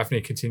 and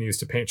Daphne continues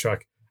to paint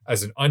Chuck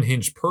as an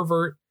unhinged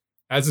pervert.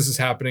 As this is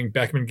happening,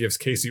 Beckman gives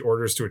Casey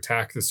orders to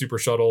attack the super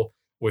shuttle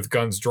with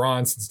guns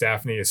drawn since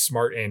Daphne is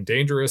smart and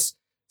dangerous.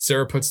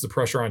 Sarah puts the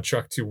pressure on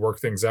Chuck to work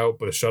things out,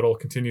 but the shuttle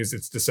continues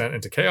its descent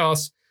into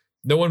chaos.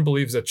 No one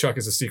believes that Chuck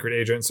is a secret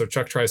agent, so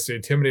Chuck tries to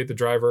intimidate the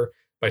driver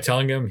by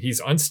telling him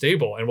he's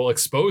unstable and will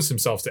expose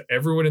himself to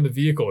everyone in the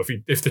vehicle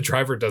if the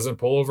driver doesn't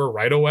pull over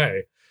right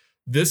away.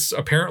 This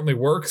apparently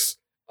works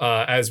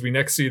as we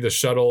next see the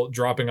shuttle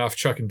dropping off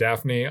Chuck and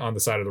Daphne on the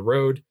side of the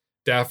road.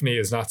 Daphne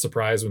is not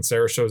surprised when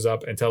Sarah shows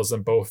up and tells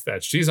them both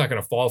that she's not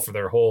going to fall for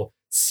their whole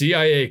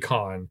CIA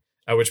con,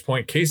 at which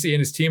point Casey and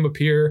his team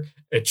appear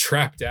and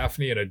trap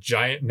Daphne in a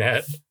giant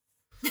net.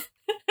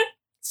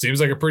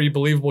 Seems like a pretty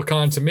believable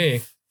con to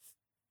me.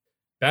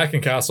 Back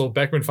in Castle,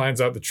 Beckman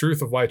finds out the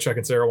truth of why Chuck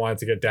and Sarah wanted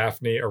to get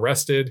Daphne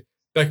arrested.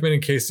 Beckman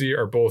and Casey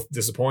are both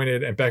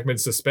disappointed, and Beckman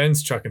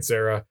suspends Chuck and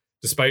Sarah,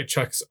 despite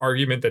Chuck's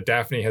argument that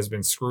Daphne has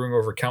been screwing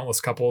over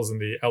countless couples in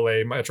the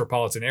LA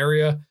metropolitan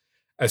area.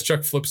 As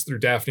Chuck flips through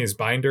Daphne's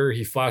binder,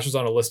 he flashes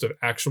on a list of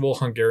actual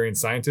Hungarian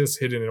scientists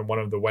hidden in one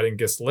of the wedding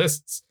guest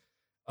lists.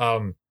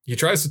 He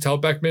tries to tell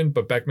Beckman,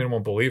 but Beckman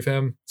won't believe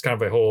him. It's kind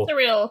of a whole... The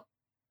real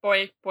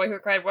boy who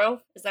cried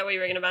wolf? Is that what you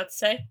were about to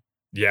say?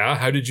 Yeah,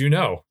 how did you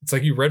know? It's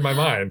like you read my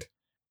mind.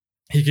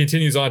 He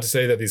continues on to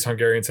say that these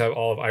Hungarians have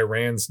all of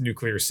Iran's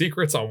nuclear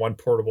secrets on one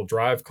portable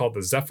drive called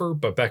the Zephyr,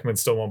 but Beckman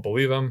still won't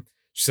believe him.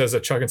 She says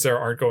that Chuck and Sarah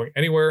aren't going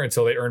anywhere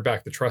until they earn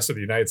back the trust of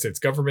the United States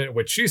government,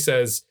 which she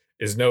says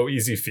is no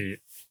easy feat.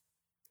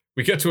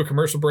 We get to a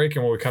commercial break,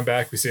 and when we come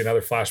back, we see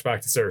another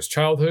flashback to Sarah's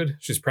childhood.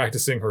 She's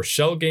practicing her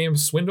shell game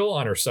swindle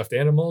on her stuffed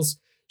animals.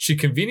 She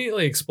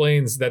conveniently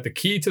explains that the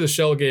key to the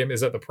shell game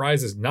is that the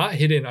prize is not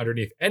hidden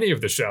underneath any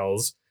of the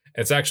shells.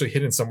 It's actually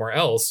hidden somewhere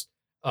else.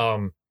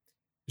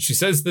 She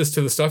says this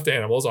to the stuffed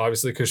animals,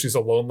 obviously, because she's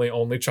a lonely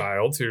only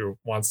child who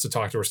wants to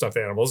talk to her stuffed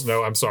animals.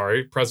 No, I'm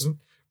sorry, present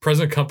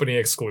company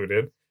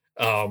excluded.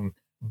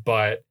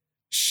 But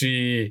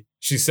she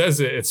says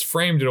it's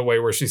framed in a way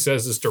where she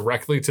says this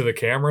directly to the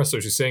camera,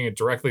 so she's saying it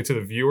directly to the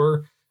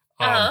viewer.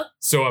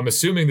 So I'm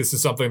assuming this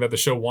is something that the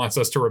show wants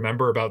us to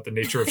remember about the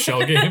nature of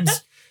shell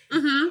games.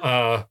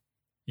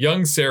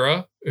 Young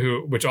Sarah,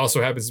 which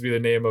also happens to be the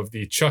name of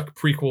the Chuck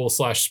prequel /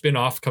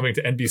 spinoff coming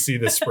to NBC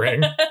this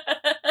spring,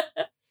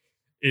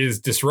 is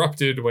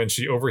disrupted when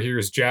she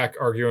overhears Jack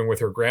arguing with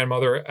her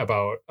grandmother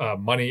about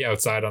money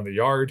outside on the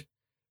yard.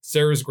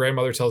 Sarah's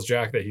grandmother tells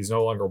Jack that he's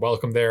no longer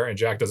welcome there, and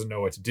Jack doesn't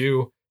know what to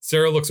do.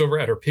 Sarah looks over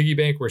at her piggy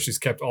bank where she's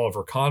kept all of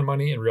her con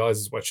money and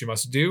realizes what she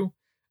must do.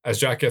 As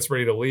Jack gets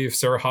ready to leave,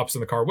 Sarah hops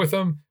in the car with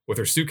him. With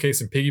her suitcase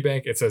and piggy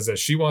bank, it says that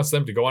she wants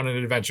them to go on an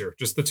adventure,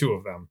 just the two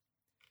of them.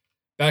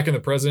 Back in the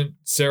present,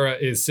 Sarah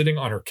is sitting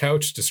on her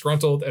couch,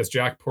 disgruntled, as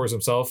Jack pours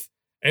himself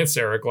and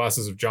Sarah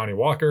glasses of Johnny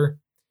Walker.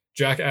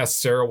 Jack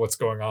asks Sarah what's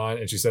going on,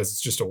 and she says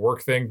it's just a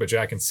work thing, but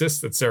Jack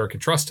insists that Sarah can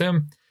trust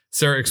him.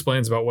 Sarah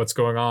explains about what's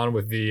going on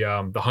with the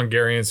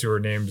Hungarians who are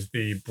named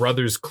the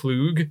Brothers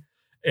Klug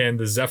and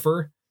the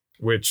Zephyr,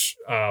 which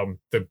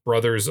the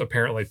brothers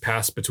apparently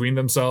pass between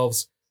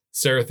themselves.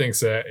 Sarah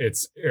thinks that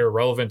it's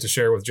irrelevant to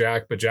share with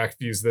Jack, but Jack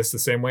views this the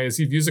same way as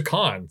he views a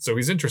con, so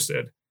he's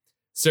interested.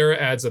 Sarah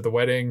adds that the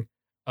wedding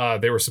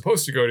they were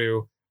supposed to go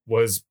to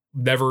was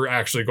never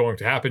actually going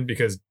to happen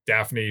because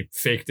Daphne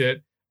faked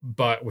it.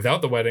 But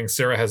without the wedding,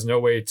 Sarah has no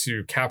way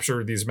to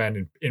capture these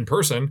men in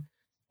person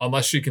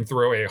unless she can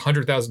throw a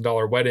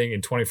 $100,000 wedding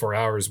in 24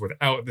 hours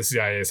without the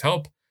CIA's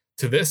help.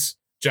 To this,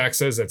 Jack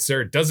says that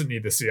Sarah doesn't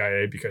need the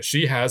CIA because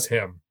she has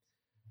him.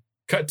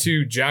 Cut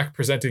to Jack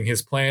presenting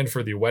his plan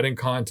for the wedding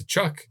con to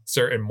Chuck,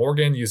 Sarah, and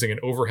Morgan using an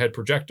overhead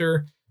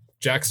projector.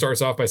 Jack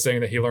starts off by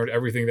saying that he learned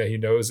everything that he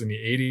knows in the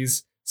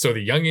 80s, so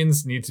the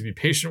youngins need to be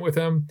patient with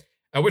him.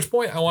 At which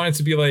point I wanted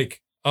to be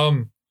like,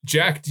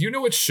 Jack, do you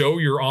know what show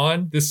you're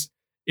on? This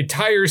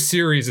entire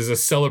series is a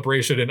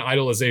celebration and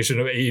idolization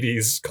of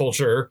 80s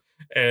culture.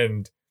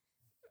 And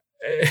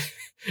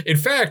in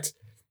fact,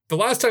 the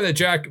last time that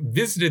Jack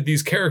visited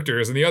these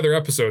characters in the other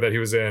episode that he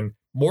was in,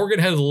 Morgan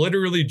had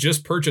literally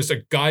just purchased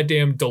a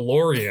goddamn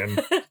DeLorean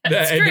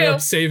that ended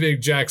up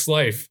saving Jack's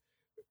life.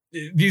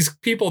 These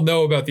people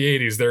know about the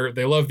 80s.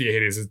 They love the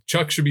 80s.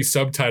 Chuck should be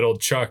subtitled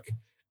Chuck,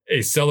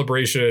 a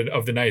celebration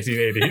of the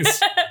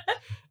 1980s.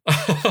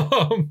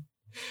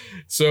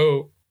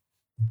 So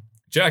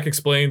Jack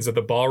explains that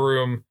the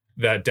ballroom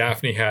that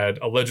Daphne had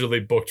allegedly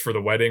booked for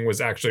the wedding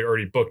was actually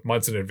already booked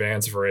months in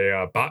advance for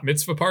a bat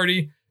mitzvah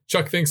party.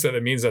 Chuck thinks that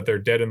it means that they're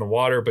dead in the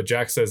water, but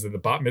Jack says that the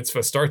bat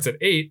mitzvah starts at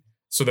 8,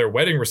 so their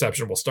wedding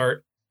reception will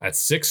start at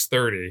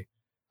 6:30.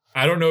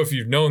 I don't know if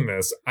you've known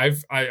this. I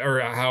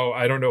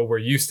don't know where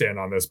you stand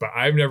on this, but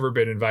I've never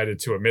been invited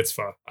to a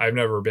mitzvah. I've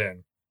never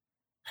been.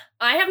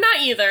 I have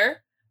not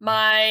either.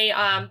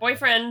 My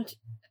boyfriend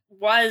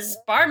was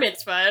bar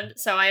mitzvahed,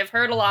 so I have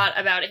heard a lot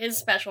about his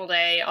special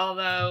day,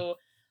 although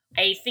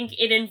I think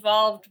it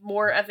involved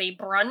more of a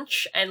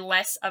brunch and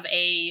less of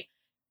a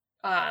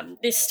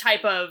this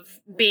type of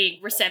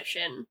big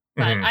reception.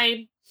 But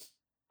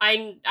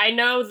I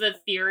know the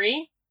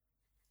theory.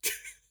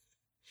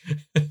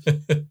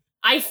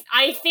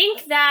 I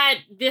think that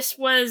this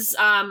was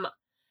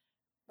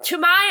to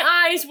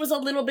my eyes was a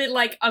little bit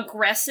like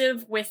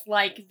aggressive with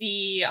like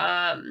the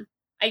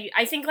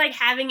I think like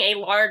having a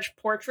large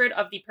portrait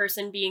of the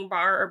person being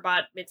bar or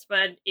bat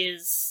mitzvah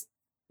is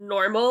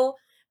normal,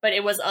 but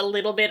it was a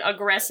little bit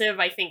aggressive,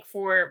 I think,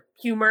 for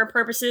humor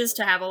purposes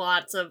to have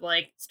lots of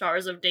like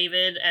Stars of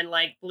David and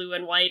like blue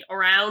and white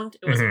around.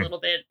 It was a little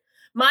bit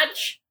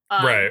much.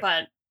 Right.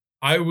 But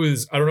I don't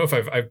know if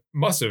I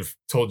must have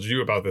told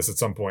you about this at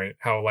some point,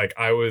 how like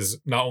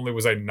not only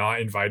was I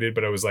not invited,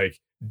 but I was like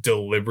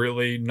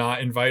deliberately not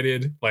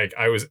invited. Like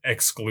I was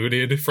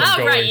excluded from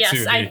going right, yes,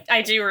 to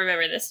I do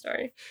remember this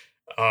story.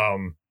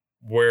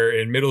 Where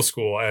in middle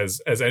school,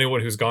 as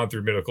anyone who's gone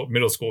through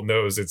middle school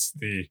knows, it's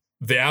the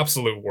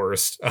absolute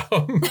worst.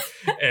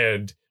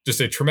 And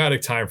just a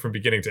traumatic time from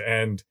beginning to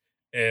end.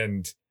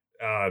 And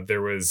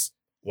there was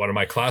one of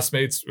my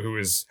classmates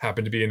who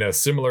happened to be in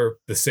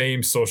the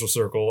same social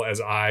circle as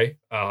I.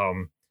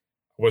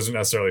 Wasn't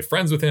necessarily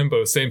friends with him,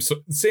 but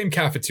same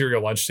cafeteria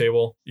lunch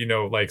table,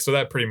 like, so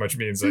that pretty much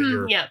means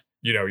that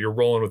you're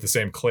rolling with the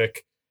same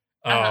clique.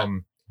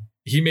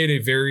 He made a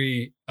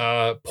very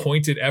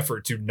pointed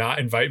effort to not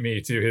invite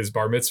me to his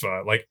bar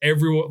mitzvah. Like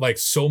everyone, like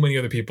so many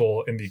other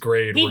people in the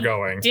grade were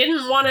going. He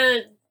didn't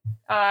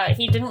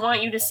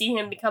want you to see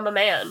him become a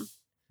man.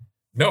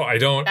 No, I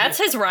don't. That's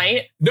his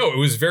right. No, it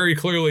was very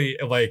clearly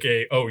like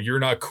you're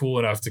not cool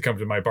enough to come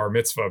to my bar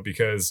mitzvah,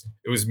 because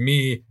it was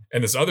me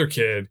and this other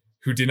kid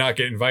who did not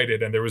get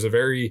invited. And there was a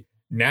very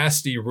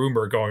nasty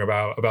rumor going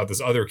about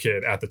this other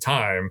kid at the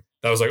time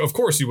that was like, of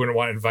course you wouldn't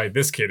want to invite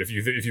this kid if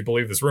you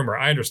believe this rumor.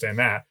 I understand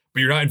that,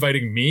 but you're not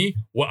inviting me.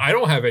 Well, I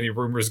don't have any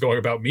rumors going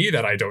about me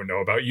that I don't know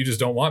about. You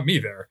just don't want me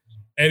there.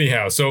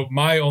 Anyhow, so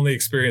my only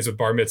experience with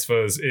bar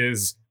mitzvahs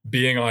is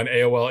being on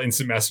AOL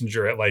Instant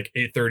Messenger at like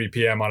 8:30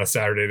 p.m. on a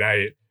Saturday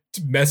night,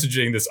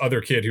 messaging this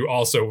other kid who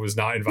also was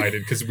not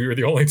invited because we were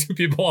the only two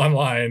people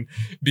online,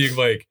 being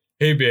like,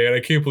 hey man, I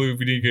can't believe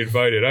we didn't get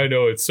invited. I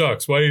know it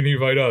sucks. Why didn't you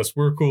invite us?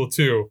 We're cool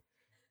too.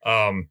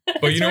 But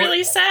it's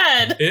really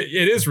sad.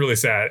 It is really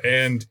sad.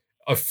 And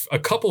a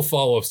couple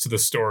follow-ups to the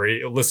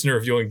story. Listener,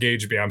 if you'll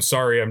engage me, I'm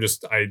sorry.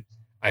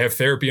 I have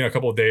therapy in a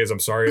couple of days. I'm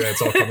sorry that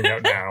it's all coming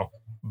out now.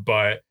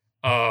 But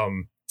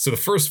so the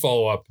first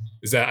follow-up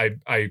is that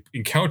I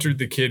encountered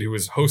the kid who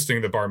was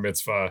hosting the bar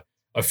mitzvah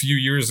a few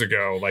years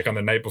ago, like on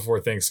the night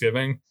before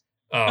Thanksgiving,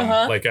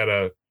 like at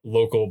a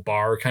local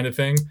bar kind of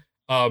thing.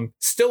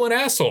 Still an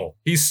asshole.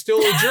 He's still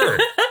a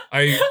jerk.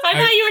 I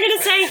thought you were going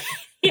to say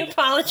he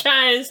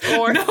apologized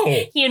or no.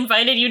 He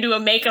invited you to a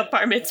makeup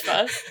bar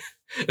mitzvah.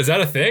 Is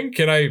that a thing?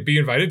 Can I be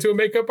invited to a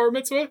makeup bar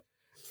mitzvah?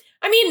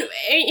 I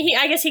mean,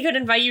 I guess he could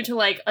invite you to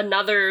like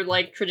another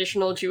like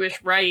traditional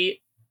Jewish rite.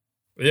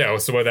 Yeah,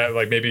 so what that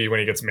like maybe when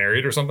he gets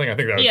married or something. I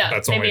think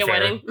that's only maybe a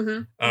fair. wedding.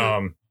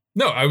 Mm-hmm.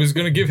 No, I was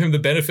going to give him the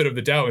benefit of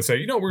the doubt and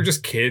say, we're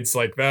just kids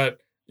like that.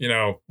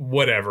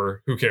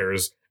 Whatever. Who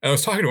cares? And I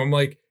was talking to him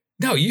like,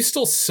 no, you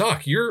still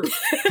suck.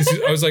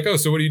 I was like, oh,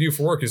 so what do you do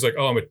for work? He's like,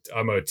 oh,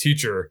 I'm a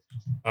teacher.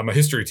 I'm a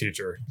history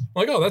teacher.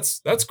 I'm like, oh,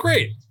 that's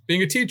great.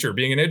 Being a teacher,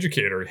 being an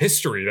educator,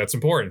 history, that's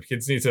important.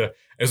 Kids need to. I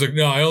was like,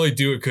 no, I only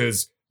do it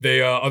because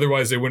they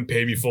otherwise they wouldn't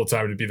pay me full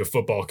time to be the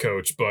football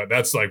coach. But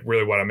that's like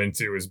really what I'm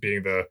into is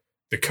being the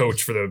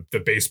coach for the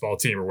baseball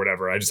team or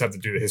whatever. I just have to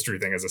do the history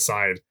thing as a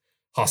side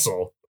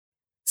hustle.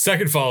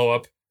 Second follow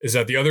up is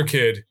that the other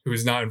kid who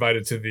was not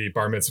invited to the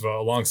bar mitzvah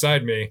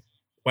alongside me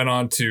went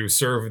on to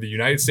serve the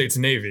United States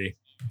Navy,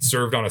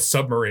 served on a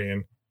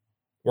submarine,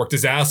 worked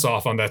his ass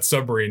off on that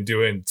submarine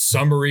doing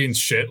submarine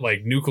shit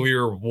like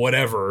nuclear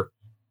whatever,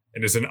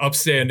 and is an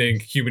upstanding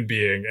human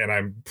being. And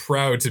I'm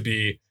proud to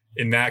be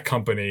in that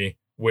company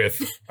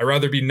with, I'd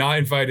rather be not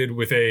invited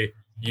with a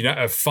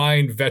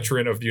fine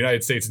veteran of the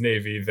United States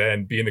Navy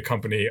than be in the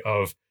company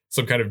of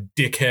some kind of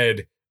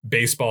dickhead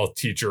baseball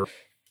teacher.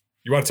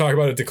 You want to talk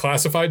about a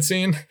declassified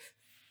scene?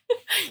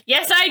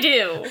 Yes, I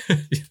do.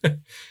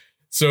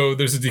 So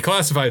there's a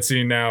declassified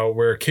scene now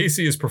where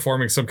Casey is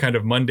performing some kind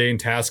of mundane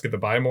task at the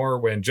Buy-More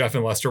when Jeff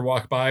and Lester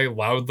walk by,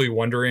 loudly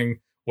wondering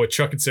what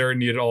Chuck and Sarah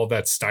needed all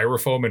that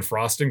styrofoam and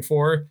frosting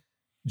for.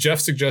 Jeff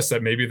suggests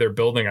that maybe they're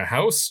building a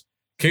house.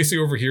 Casey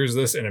overhears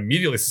this and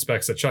immediately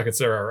suspects that Chuck and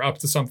Sarah are up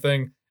to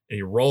something, and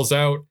he rolls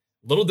out.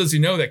 Little does he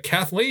know that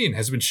Kathleen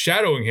has been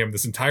shadowing him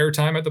this entire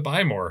time at the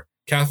Buy-More.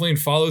 Kathleen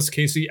follows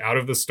Casey out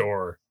of the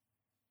store.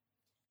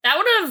 That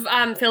would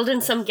have filled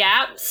in some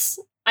gaps.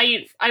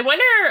 I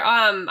wonder,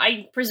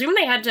 I presume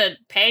they had to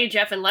pay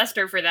Jeff and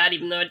Lester for that,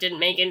 even though it didn't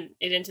make it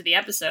into the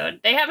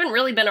episode. They haven't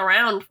really been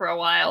around for a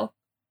while.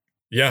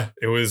 Yeah,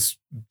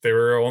 they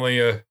were only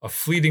a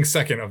fleeting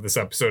second of this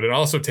episode. It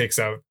also takes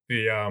out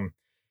the,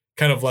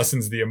 kind of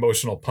lessens the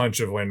emotional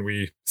punch of when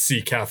we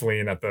see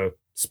Kathleen at the,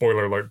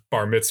 spoiler alert,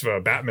 bar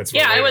mitzvah, bat mitzvah.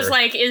 Yeah, later. I was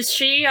like, is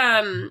she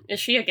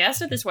a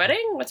guest at this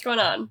wedding? What's going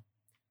on?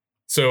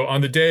 So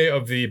on the day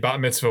of the bat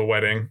mitzvah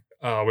wedding,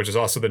 which is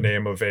also the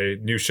name of a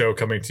new show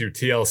coming to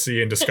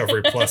TLC and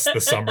Discovery Plus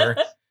this summer,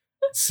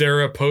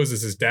 Sarah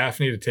poses as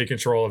Daphne to take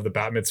control of the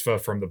bat mitzvah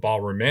from the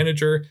ballroom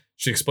manager.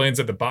 She explains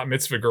that the bat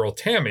mitzvah girl,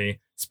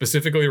 Tammy,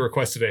 specifically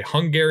requested a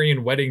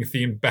Hungarian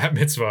wedding-themed bat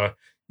mitzvah,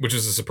 which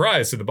is a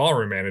surprise to the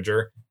ballroom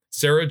manager.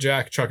 Sarah,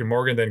 Jack, Chuck, and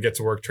Morgan then get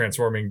to work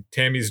transforming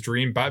Tammy's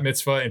dream bat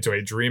mitzvah into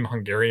a dream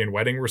Hungarian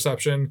wedding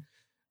reception.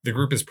 The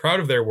group is proud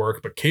of their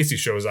work, but Casey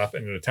shows up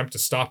in an attempt to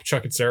stop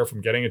Chuck and Sarah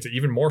from getting into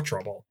even more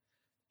trouble.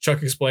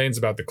 Chuck explains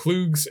about the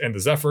Klugs and the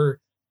Zephyr,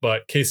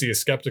 but Casey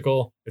is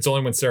skeptical. It's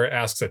only when Sarah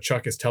asks that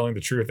Chuck is telling the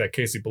truth that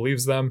Casey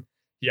believes them.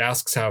 He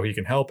asks how he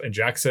can help, and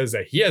Jack says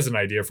that he has an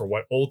idea for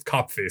what old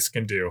Copface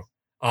can do.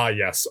 Ah,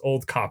 yes,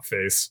 old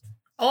Copface.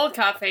 Old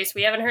Copface.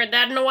 We haven't heard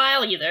that in a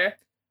while either.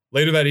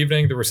 Later that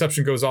evening, the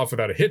reception goes off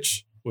without a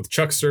hitch, with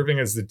Chuck serving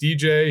as the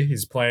DJ.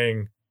 He's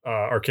playing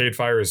Arcade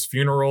Fire's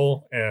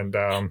Funeral and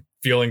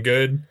Feeling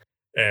Good,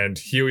 and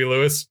Huey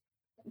Lewis.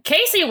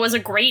 Casey was a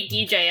great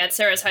DJ at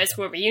Sarah's high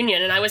school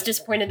reunion, and I was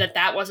disappointed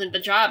that wasn't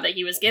the job that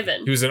he was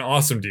given. He was an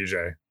awesome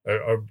DJ,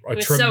 a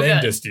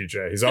tremendous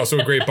DJ. He's also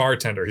a great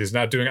bartender. He's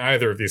not doing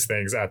either of these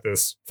things at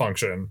this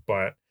function,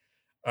 but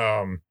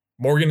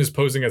Morgan is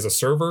posing as a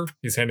server.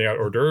 He's handing out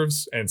hors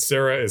d'oeuvres, and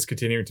Sarah is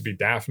continuing to be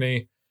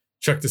Daphne.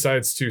 Chuck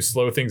decides to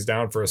slow things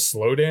down for a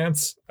slow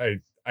dance. I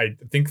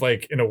think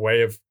like in a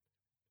way of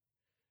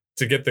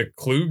to get the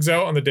Klugs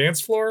out on the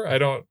dance floor. I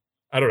don't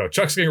know.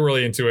 Chuck's getting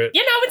really into it.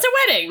 It's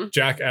a wedding.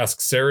 Jack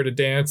asks Sarah to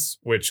dance,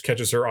 which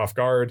catches her off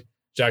guard.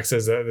 Jack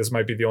says that this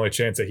might be the only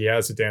chance that he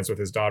has to dance with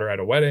his daughter at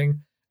a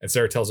wedding. And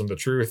Sarah tells him the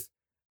truth,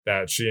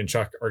 that she and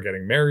Chuck are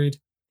getting married.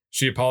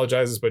 She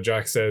apologizes, but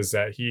Jack says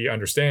that he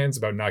understands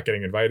about not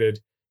getting invited.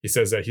 He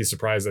says that he's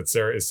surprised that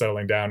Sarah is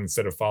settling down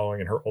instead of following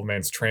in her old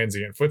man's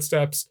transient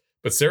footsteps.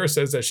 But Sarah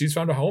says that she's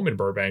found a home in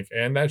Burbank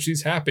and that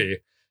she's happy.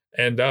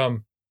 And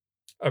I'm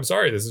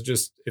sorry, this is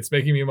just, it's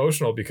making me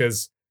emotional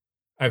because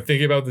I'm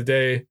thinking about the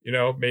day,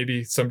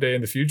 maybe someday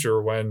in the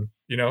future when,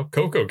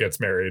 Coco gets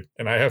married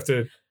and I get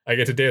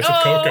to dance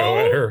with Coco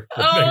at her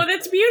wedding. Oh,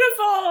 that's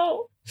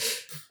beautiful.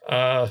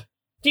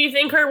 Do you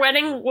think her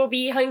wedding will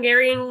be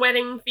Hungarian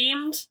wedding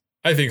themed?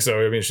 I think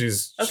so. I mean,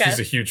 she's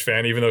a huge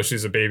fan, even though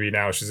she's a baby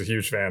now, she's a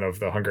huge fan of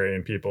the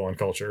Hungarian people and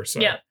culture. So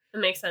yeah, it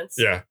makes sense.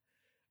 Yeah.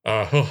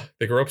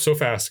 They grow up so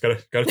fast.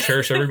 Gotta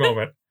cherish every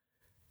moment.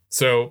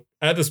 So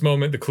at this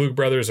moment, the Klug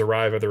brothers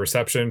arrive at the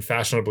reception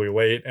fashionably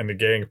late, and the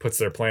gang puts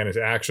their plan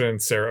into action.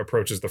 Sarah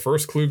approaches the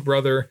first Klug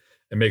brother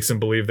and makes him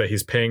believe that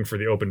he's paying for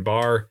the open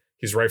bar.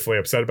 He's rightfully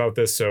upset about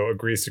this, so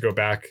agrees to go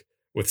back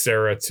with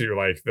Sarah to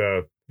like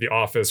the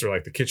office or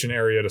like the kitchen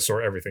area to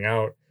sort everything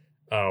out.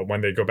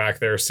 When they go back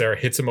there, Sarah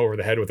hits him over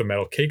the head with a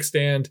metal cake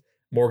stand.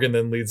 Morgan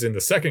then leads in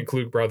the second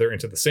Klug brother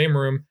into the same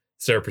room.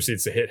 Sarah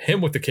proceeds to hit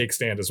him with the cake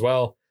stand as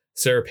well.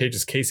 Sarah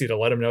pages Casey to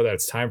let him know that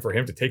it's time for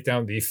him to take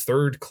down the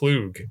third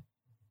Klug.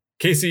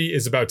 Casey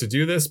is about to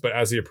do this, but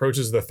as he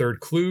approaches the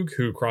third Klug,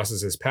 who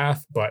crosses his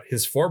path, but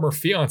his former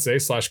fiance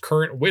 /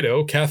 current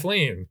widow,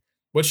 Kathleen.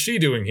 What's she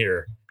doing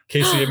here?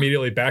 Casey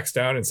immediately backs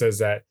down and says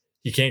that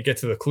he can't get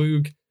to the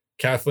Klug.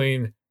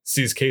 Kathleen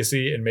sees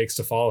Casey and makes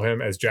to follow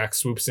him as Jack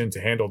swoops in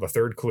to handle the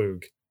third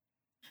Klug.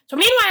 So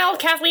meanwhile,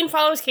 Kathleen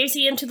follows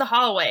Casey into the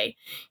hallway.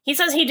 He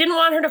says he didn't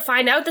want her to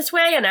find out this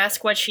way and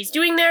ask what she's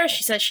doing there.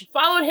 She says she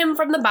followed him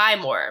from the Buy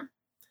More.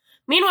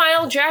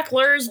 Meanwhile, Jack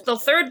lures the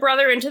third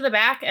brother into the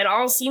back and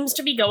all seems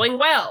to be going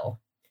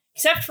well.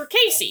 Except for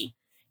Casey.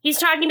 He's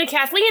talking to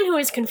Kathleen, who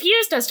is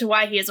confused as to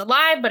why he is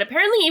alive, but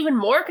apparently even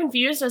more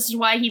confused as to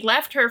why he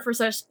left her for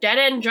such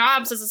dead-end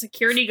jobs as a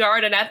security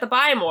guard and at the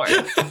Buy More.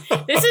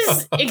 This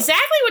is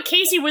exactly what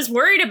Casey was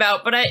worried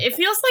about, but it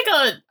feels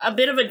like a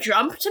bit of a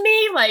jump to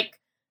me. Like,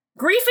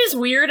 grief is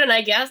weird, and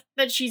I guess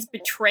that she's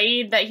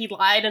betrayed that he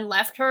lied and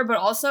left her, but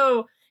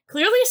also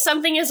clearly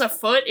something is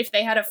afoot if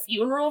they had a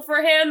funeral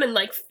for him and,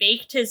 like,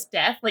 faked his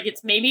death. Like,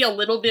 it's maybe a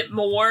little bit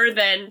more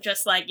than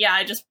just, like, yeah,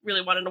 I just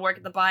really wanted to work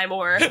at the Buy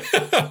More.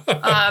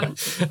 I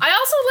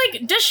also,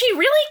 like, does she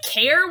really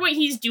care what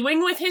he's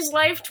doing with his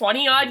life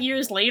 20-odd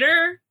years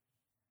later?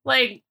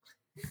 Like,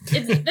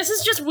 this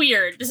is just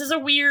weird. This is a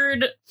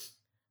weird,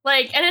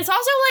 like, and it's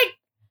also, like,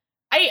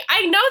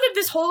 I know that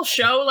this whole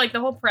show, like, the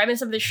whole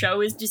premise of the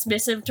show is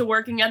dismissive to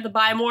working at the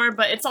Buy More,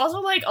 but it's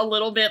also, like, a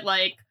little bit,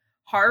 like,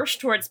 harsh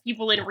towards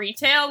people in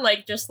retail,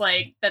 like, just,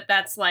 like,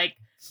 that's, like,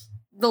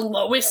 the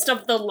lowest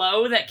of the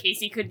low that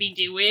Casey could be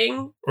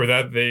doing. Or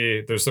that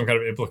there's some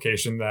kind of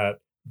implication that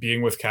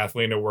being with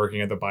Kathleen and working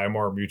at the Buy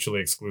More are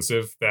mutually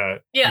exclusive,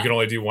 that you can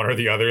only do one or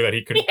the other, that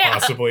he couldn't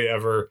possibly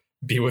ever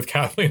be with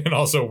Kathleen and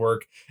also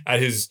work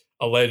at his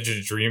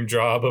alleged dream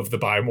job of the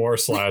Buy More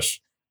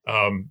 /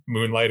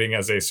 moonlighting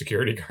as a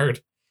security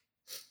guard.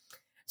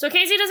 So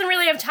Casey doesn't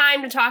really have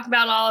time to talk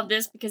about all of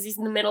this because he's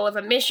in the middle of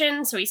a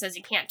mission, so he says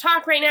he can't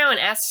talk right now and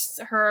asks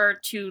her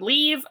to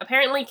leave.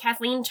 Apparently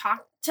Kathleen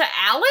talked to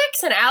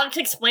Alex, and Alex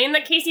explained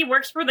that Casey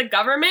works for the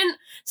government.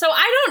 So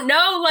I don't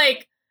know,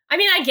 like, I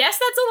mean, I guess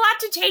that's a lot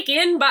to take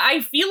in, but I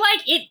feel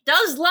like it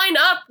does line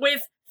up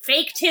with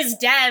faked his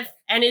death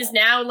and is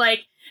now,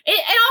 like, and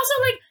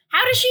also, like,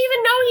 how does she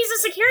even know he's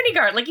a security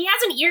guard? Like, he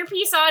has an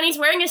earpiece on, he's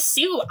wearing a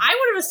suit. I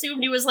would have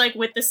assumed he was, like,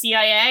 with the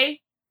CIA.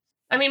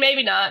 I mean,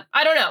 maybe not.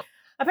 I don't know.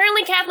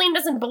 Apparently, Kathleen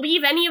doesn't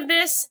believe any of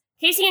this.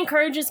 Casey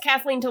encourages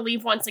Kathleen to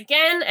leave once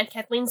again, and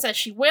Kathleen says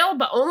she will,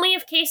 but only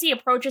if Casey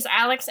approaches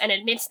Alex and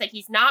admits that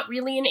he's not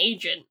really an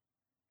agent.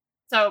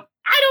 So,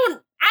 I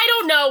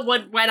don't know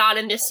what went on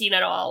in this scene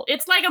at all.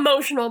 It's, like,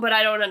 emotional, but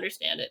I don't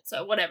understand it.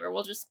 So, whatever.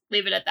 We'll just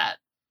leave it at that.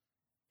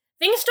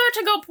 Things start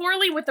to go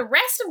poorly with the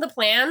rest of the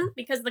plan,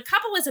 because the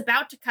couple is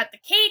about to cut the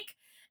cake,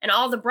 and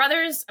all the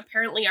brothers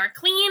apparently are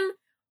clean.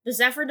 The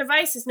Zephyr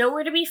device is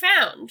nowhere to be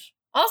found.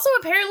 Also,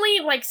 apparently,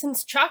 like,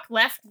 since Chuck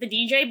left the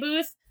DJ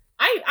booth,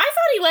 I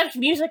thought he left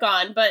music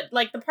on, but,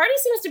 like, the party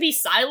seems to be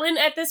silent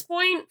at this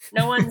point.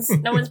 No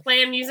one's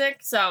playing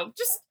music, so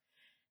just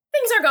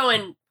things are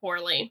going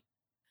poorly.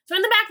 So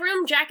in the back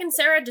room, Jack and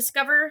Sarah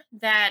discover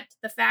that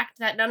the fact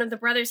that none of the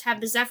brothers have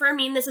the Zephyr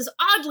mean this is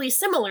oddly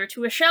similar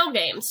to a shell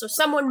game, so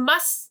someone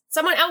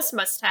else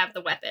must have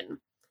the weapon.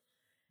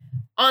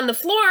 On the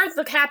floor,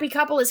 the happy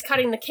couple is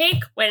cutting the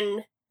cake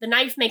when the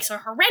knife makes a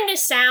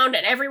horrendous sound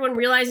and everyone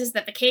realizes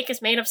that the cake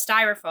is made of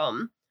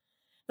styrofoam.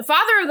 The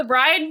father of the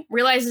bride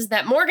realizes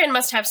that Morgan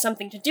must have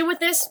something to do with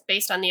this,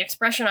 based on the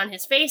expression on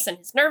his face and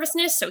his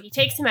nervousness, so he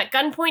takes him at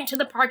gunpoint to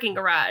the parking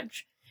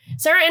garage.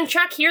 Sarah and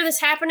Chuck hear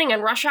this happening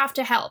and rush off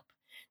to help.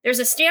 There's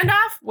a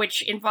standoff,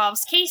 which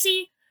involves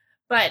Casey,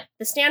 but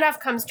the standoff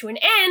comes to an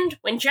end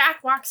when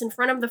Jack walks in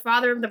front of the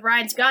father of the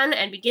bride's gun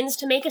and begins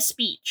to make a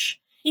speech.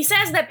 He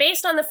says that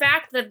based on the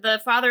fact that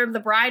the father of the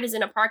bride is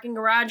in a parking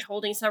garage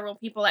holding several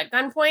people at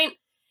gunpoint,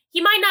 he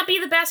might not be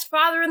the best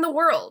father in the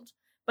world,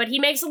 but he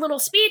makes a little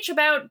speech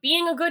about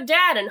being a good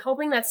dad and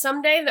hoping that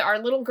someday our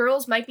little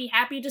girls might be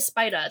happy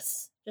despite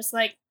us, just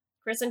like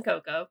Chris and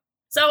Coco.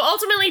 So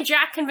ultimately,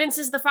 Jack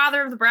convinces the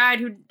father of the bride,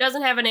 who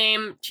doesn't have a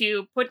name,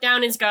 to put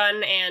down his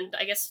gun and,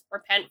 I guess,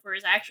 repent for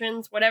his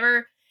actions,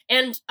 whatever.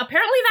 And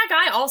apparently that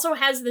guy also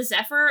has the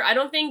Zephyr. I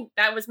don't think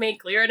that was made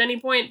clear at any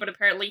point, but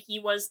apparently he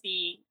was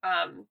the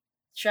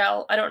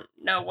shell. I don't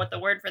know what the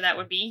word for that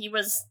would be.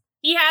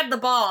 He had the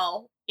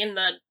ball in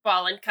the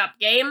ball and cup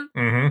game.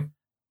 Mm-hmm.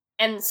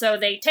 And so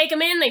they take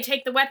him in, they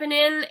take the weapon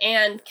in,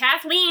 and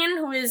Kathleen,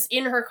 who is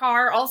in her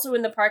car, also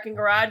in the parking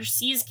garage,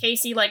 sees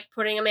Casey, like,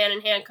 putting a man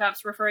in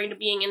handcuffs, referring to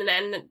being in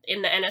the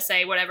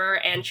NSA, whatever,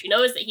 and she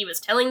knows that he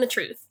was telling the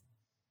truth.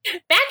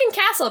 Back in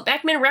Castle,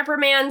 Beckman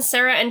reprimands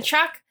Sarah and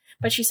Chuck,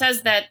 but she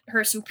says that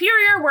her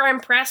superior were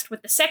impressed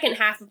with the second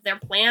half of their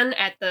plan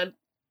at the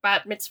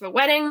bat mitzvah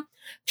wedding.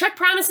 Chuck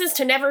promises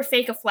to never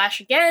fake a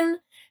flash again.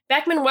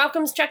 Beckman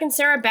welcomes Chuck and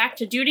Sarah back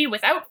to duty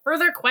without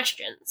further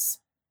questions.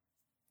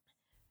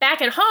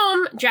 Back at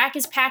home, Jack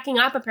is packing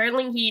up.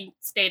 Apparently he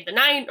stayed the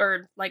night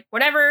or like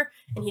whatever,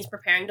 and he's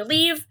preparing to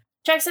leave.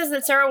 Chuck says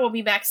that Sarah will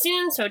be back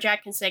soon, so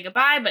Jack can say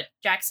goodbye, but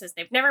Jack says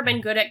they've never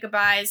been good at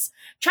goodbyes.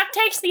 Chuck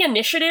takes the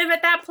initiative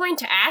at that point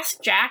to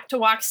ask Jack to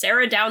walk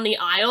Sarah down the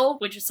aisle,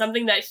 which is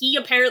something that he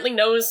apparently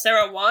knows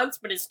Sarah wants,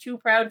 but is too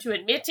proud to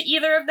admit to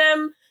either of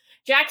them.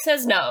 Jack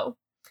says no.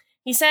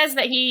 He says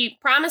that he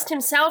promised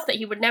himself that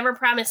he would never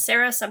promise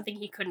Sarah something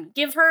he couldn't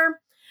give her.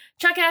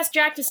 Chuck asks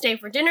Jack to stay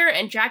for dinner,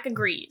 and Jack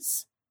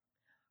agrees.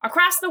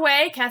 Across the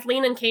way,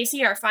 Kathleen and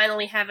Casey are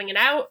finally having it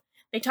out.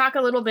 They talk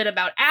a little bit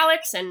about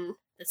Alex and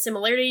the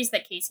similarities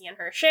that Casey and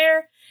her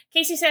share.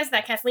 Casey says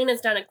that Kathleen has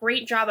done a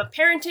great job of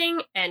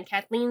parenting, and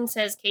Kathleen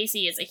says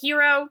Casey is a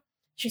hero.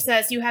 She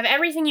says, "You have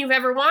everything you've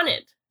ever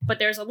wanted." But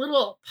there's a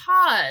little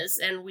pause,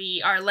 and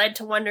we are led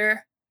to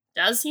wonder,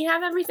 does he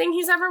have everything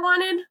he's ever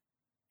wanted?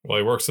 Well,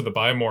 he works at the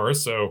Buy More,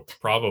 so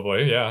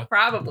probably, yeah.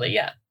 Probably,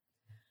 yeah.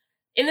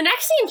 In the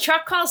next scene,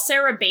 Chuck calls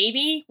Sarah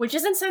baby, which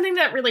isn't something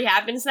that really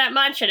happens that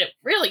much, and it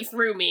really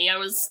threw me. I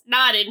was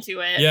not into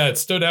it. Yeah, it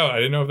stood out. I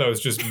didn't know if that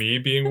was just me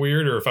being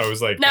weird or if I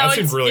was like, no, that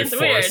seemed really weird.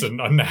 forced and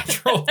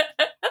unnatural.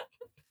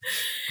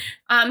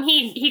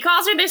 He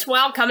calls her this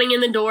while coming in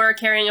the door,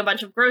 carrying a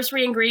bunch of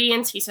grocery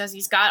ingredients. He says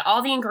he's got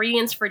all the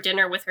ingredients for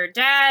dinner with her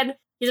dad.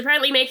 He's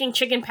apparently making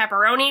chicken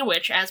pepperoni,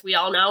 which, as we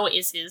all know,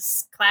 is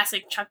his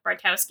classic Chuck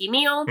Bartowski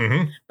meal.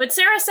 Mm-hmm. But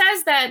Sarah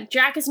says that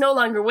Jack is no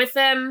longer with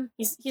them.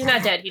 He's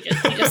not dead. He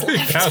just left.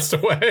 He passed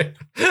away.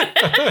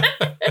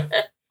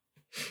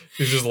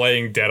 He's just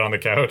laying dead on the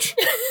couch.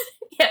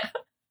 Yeah.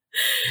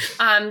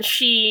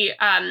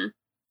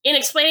 In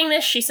explaining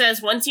this, she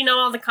says, once you know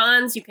all the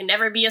cons, you can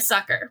never be a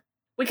sucker.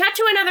 We cut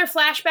to another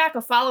flashback,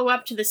 a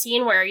follow-up to the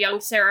scene where young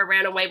Sarah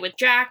ran away with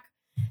Jack.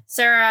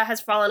 Sarah has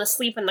fallen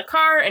asleep in the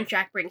car, and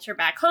Jack brings her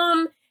back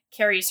home,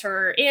 carries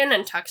her in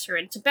and tucks her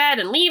into bed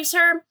and leaves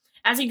her.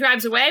 As he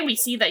drives away, we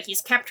see that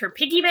he's kept her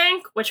piggy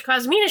bank, which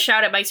caused me to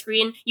shout at my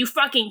screen, "You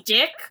fucking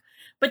dick!"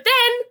 But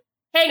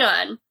then, hang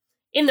on.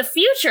 In the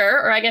future,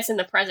 or I guess in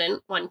the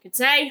present, one could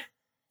say,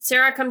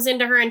 Sarah comes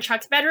into her and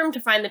Chuck's bedroom to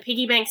find the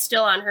piggy bank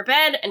still on her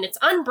bed, and it's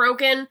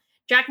unbroken.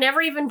 Jack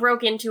never even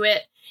broke into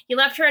it. He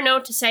left her a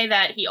note to say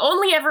that he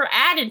only ever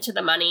added to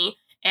the money,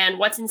 and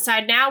what's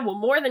inside now will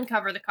more than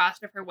cover the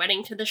cost of her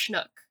wedding to the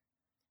schnook.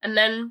 And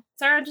then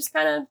Sarah just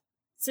kind of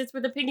sits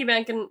with the piggy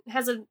bank and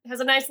has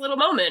a nice little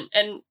moment.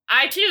 And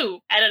I, too,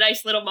 had a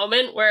nice little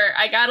moment where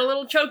I got a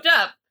little choked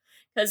up.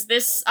 Because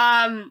this,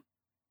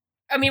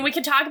 we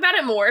could talk about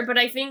it more, but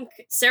I think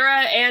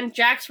Sarah and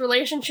Jack's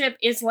relationship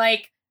is,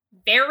 like,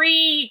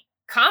 very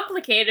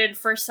complicated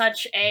for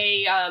such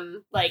a,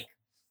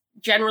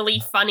 generally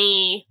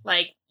funny,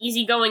 like,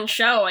 easygoing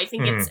show. I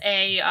think it's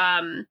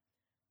a,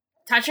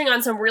 touching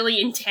on some really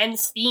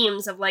intense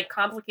themes of, like,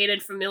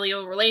 complicated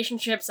familial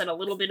relationships and a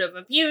little bit of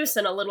abuse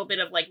and a little bit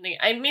of, like,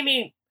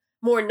 maybe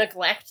more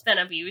neglect than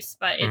abuse,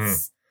 but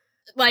it's,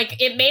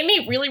 like, it made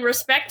me really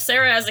respect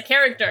Sarah as a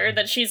character,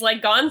 that she's,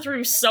 like, gone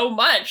through so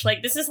much.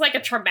 Like, this is, like,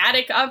 a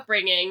traumatic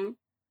upbringing.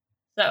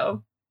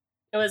 So,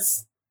 it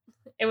was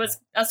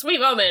a sweet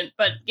moment,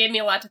 but gave me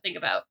a lot to think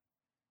about.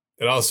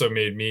 It also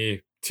made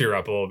me tear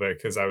up a little bit,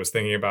 because I was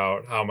thinking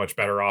about how much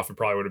better off it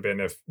probably would have been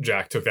if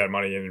Jack took that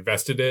money and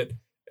invested it.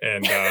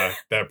 And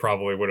that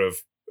probably would have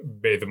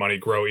made the money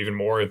grow even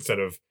more instead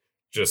of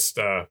just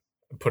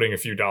putting a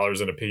few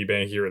dollars in a piggy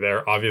bank here or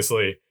there.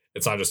 Obviously,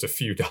 it's not just a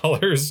few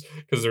dollars,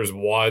 because there's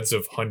wads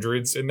of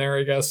hundreds in there,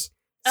 I guess.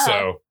 Uh-huh.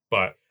 So,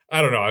 but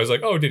I don't know. I was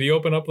like, oh, did he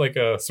open up like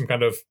some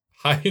kind of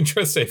high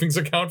interest savings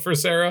account for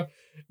Sarah?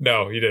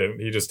 No, he didn't.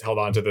 He just held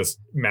on to this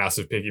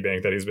massive piggy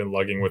bank that he's been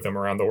lugging with him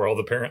around the world,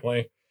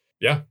 apparently.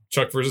 Yeah,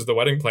 Chuck versus the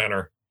wedding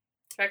planner.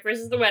 Chuck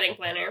versus the wedding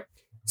planner.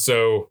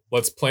 So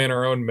let's plan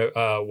our own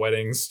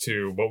weddings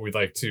to what we'd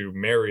like to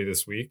marry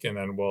this week, and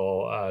then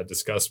we'll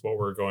discuss what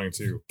we're going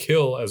to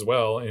kill as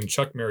well in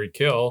Chuck, Marry,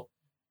 Kill.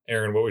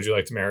 Aaron, what would you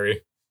like to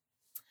marry?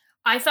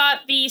 I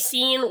thought the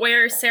scene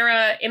where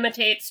Sarah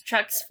imitates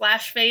Chuck's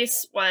flash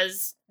face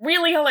was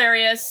really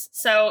hilarious.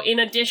 So in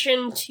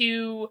addition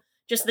to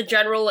just the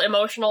general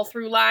emotional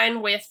through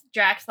line with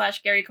Jack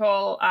 / Gary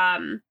Cole,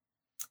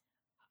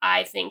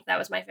 I think that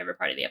was my favorite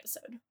part of the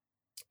episode.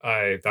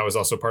 That was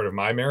also part of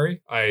my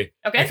Mary. I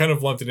kind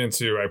of lumped it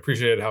into, I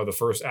appreciated how the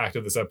first act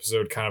of this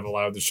episode kind of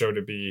allowed the show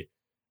to be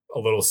a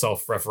little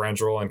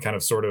self-referential and kind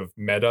of sort of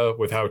meta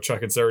with how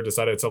Chuck and Sarah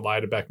decided to lie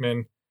to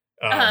Beckman.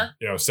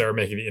 Sarah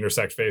making the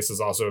intersect face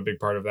is also a big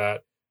part of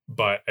that.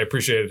 But I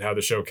appreciated how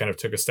the show kind of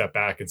took a step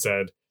back and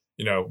said,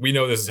 we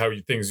know this is how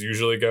things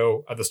usually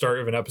go at the start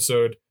of an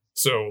episode.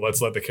 So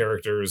let's let the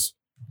characters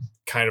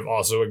kind of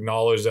also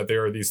acknowledge that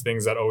there are these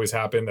things that always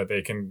happen, that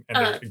they can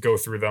go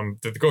through them,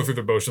 to go through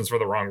the motions for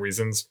the wrong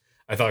reasons.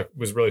 I thought it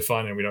was really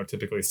fun, and we don't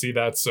typically see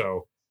that.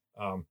 So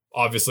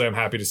obviously I'm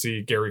happy to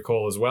see Gary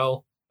Cole as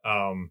well.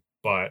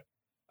 But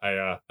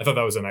I thought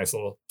that was a nice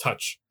little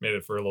touch, made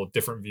it for a little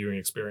different viewing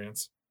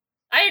experience.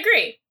 I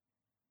agree.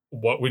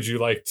 What would you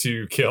like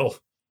to kill?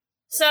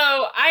 So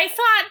I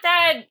thought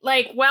that,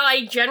 like, while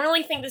I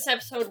generally think this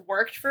episode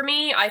worked for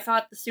me, I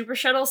thought the super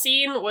shuttle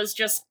scene was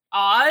just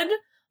odd.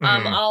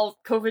 All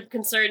COVID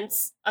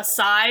concerns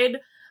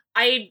aside,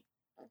 I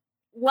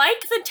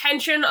like the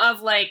tension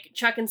of, like,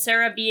 Chuck and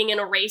Sarah being in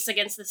a race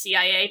against the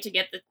CIA to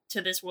get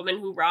to this woman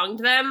who wronged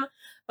them.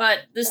 But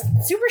this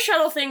super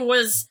shuttle thing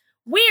was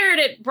weird.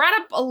 It brought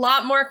up a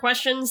lot more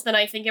questions than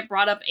I think it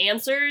brought up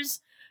answers.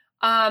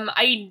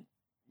 I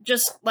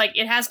just, like,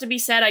 it has to be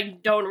said, I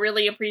don't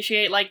really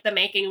appreciate, like, the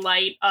making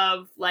light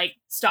of, like,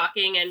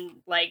 stalking and,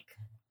 like,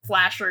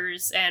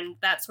 flashers and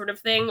that sort of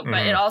thing.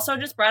 But it also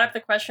just brought up the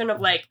question of,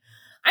 like,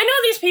 I know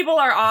these people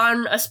are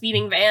on a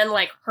speeding van,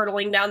 like,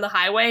 hurtling down the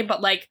highway,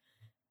 but, like,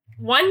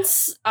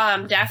 once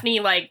Daphne,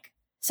 like,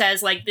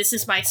 says, like, this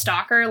is my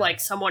stalker, like,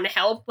 someone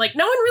help, like,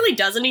 no one really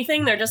does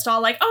anything. They're just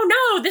all like,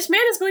 oh no, this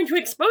man is going to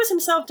expose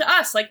himself to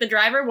us. Like, the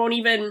driver won't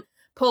even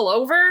pull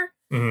over.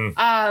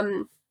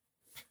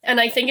 And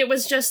I think it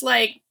was just,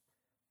 like,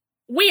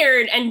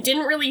 weird and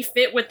didn't really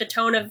fit with the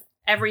tone of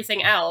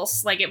everything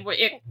else. Like,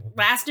 it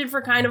lasted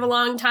for kind of a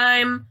long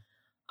time.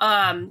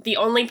 The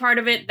only part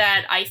of it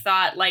that I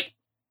thought, like,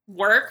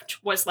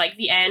 worked was, like,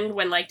 the end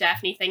when, like,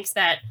 Daphne thinks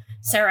that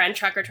Sarah and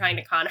Chuck are trying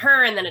to con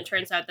her, and then it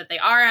turns out that they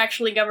are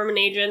actually government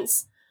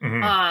agents.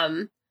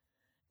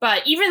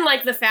 But even,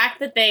 like, the fact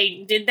that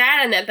they did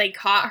that and that they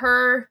caught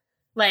her,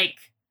 like,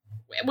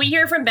 we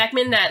hear from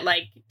Beckman that,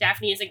 like,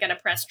 Daphne isn't gonna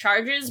press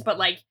charges, but,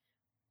 like,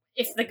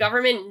 if the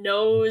government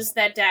knows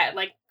that,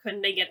 like,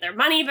 couldn't they get their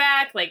money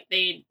back? Like,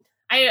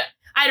 I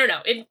don't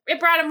know. It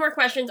brought up more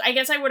questions. I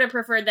guess I would have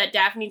preferred that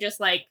Daphne just,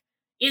 like,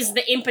 is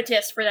the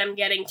impetus for them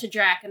getting to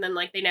Jack, and then,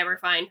 like, they never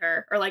find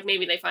her. Or, like,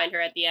 maybe they find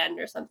her at the end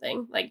or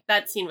something. Like,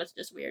 that scene was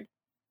just weird.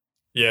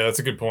 Yeah, that's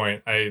a good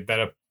point.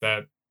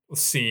 That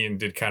scene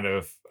did kind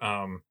of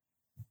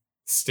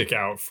stick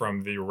out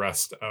from the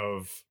rest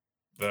of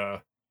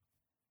the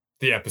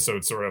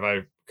episode, sort of.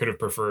 I could have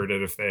preferred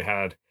it if they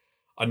had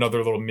another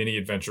little mini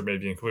adventure,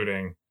 maybe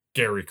including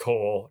Gary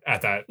Cole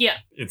at that,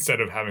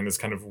 instead of having this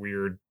kind of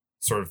weird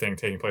sort of thing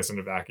taking place in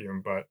a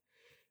vacuum. But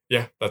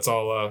yeah, that's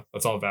all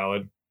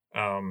valid.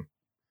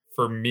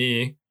 For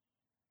me,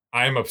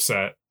 I'm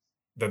upset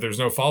that there's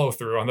no follow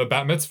through on the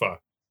bat mitzvah.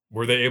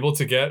 Were they able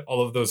to get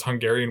all of those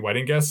Hungarian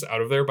wedding guests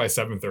out of there by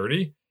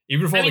 7:30?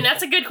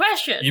 That's a good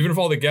question. Even if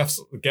all the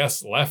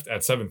guests left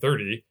at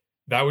 7:30,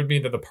 that would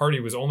mean that the party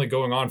was only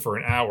going on for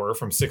an hour,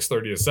 from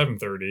 6:30 to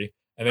 7:30.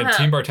 And then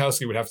Team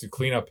Bartowski would have to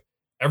clean up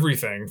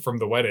everything from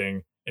the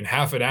wedding in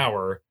half an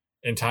hour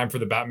in time for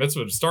the bat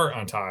mitzvah to start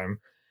on time.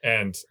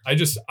 And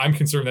I'm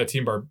concerned that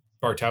Team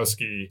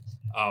Bartowski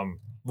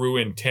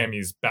ruined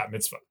Tammy's bat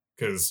mitzvah,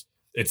 because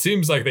it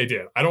seems like they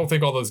did. I don't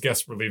think all those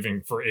guests were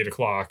leaving for 8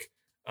 o'clock.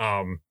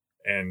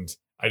 And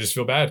I just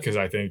feel bad because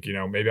I think,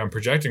 maybe I'm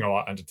projecting a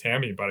lot onto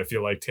Tammy, but I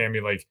feel like Tammy,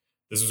 like,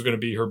 this was going to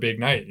be her big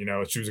night.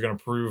 She was going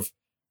to prove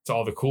to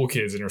all the cool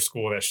kids in her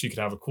school that she could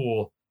have a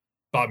cool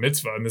bat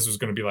mitzvah, and this was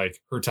going to be, like,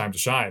 her time to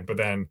shine. But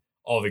then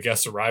all the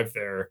guests arrive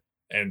there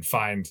and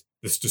find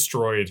this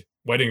destroyed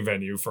wedding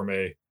venue from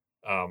a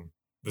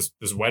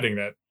this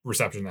wedding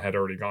reception that had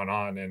already gone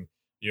on, and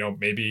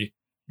maybe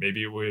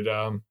it would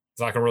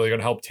it's not really going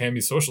to help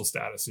Tammy's social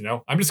status.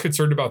 I'm just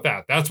concerned about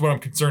that. That's what I'm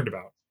concerned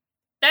about.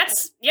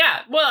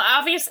 Well,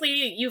 obviously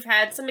you've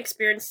had some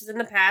experiences in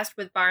the past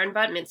with bar and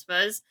bat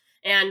mitzvahs,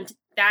 and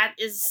that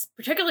is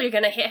particularly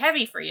going to hit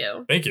heavy for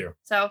you. Thank you.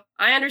 So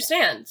I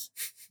understand.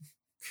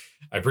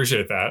 I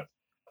appreciate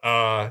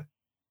that.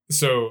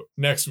 So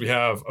next we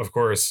have, of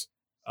course,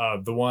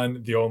 the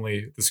one, the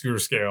only, the Scooter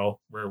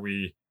scale, where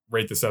we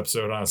rate this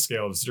episode on a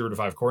scale of 0 to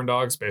 5 corn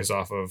dogs based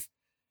off of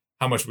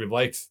how much we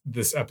liked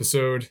this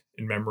episode,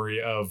 in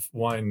memory of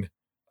one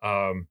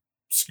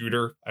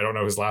Scooter. I don't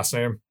know his last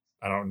name.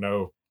 I don't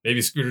know.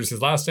 Maybe Scooter's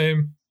his last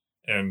name.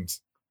 And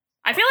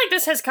I feel like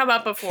this has come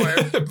up before.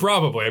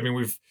 Probably. I mean,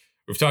 we've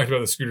talked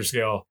about the Scooter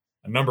scale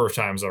a number of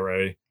times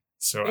already.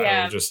 So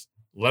I will just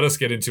let us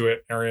get into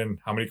it. Erin,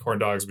 how many corn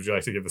dogs would you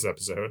like to give this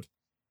episode?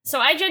 So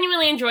I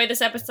genuinely enjoyed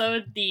this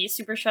episode, the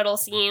super shuttle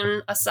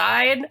scene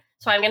aside.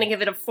 So I'm going to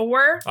give it a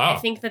 4. I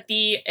think that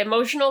the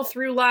emotional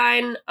through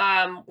line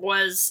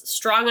was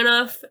strong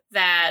enough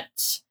that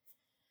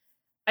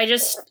I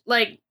just,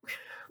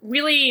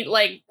 really,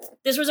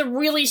 this was a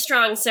really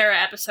strong Sarah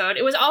episode.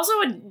 It was also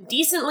a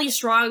decently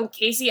strong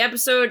Casey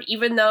episode,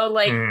 even though,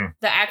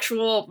 the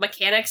actual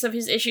mechanics of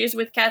his issues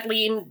with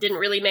Kathleen didn't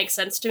really make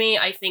sense to me.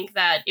 I think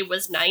that it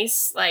was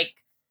nice,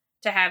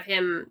 to have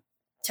him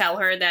tell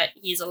her that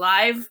he's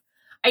alive.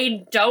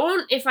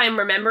 If I'm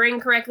remembering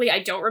correctly, I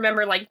don't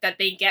remember, that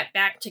they get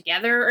back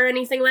together or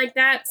anything like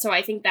that. So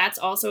I think that's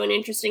also an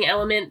interesting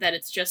element, that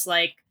it's just,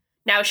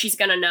 now she's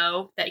gonna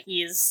know that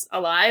he's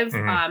alive.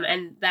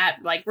 And that,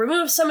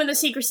 removes some of the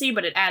secrecy,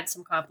 but it adds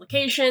some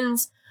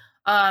complications.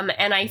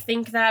 And I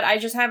think that I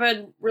just have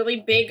a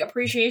really big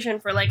appreciation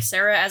for,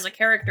 Sarah as a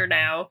character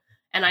now.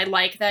 And I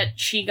like that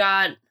she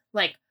got,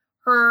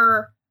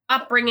 her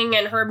upbringing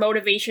and her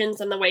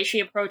motivations and the way she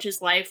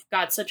approaches life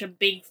got such a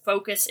big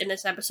focus in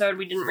this episode.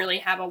 We didn't really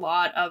have a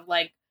lot of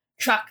like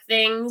Chuck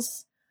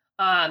things.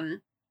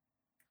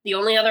 The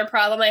only other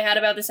problem I had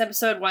about this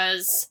episode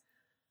was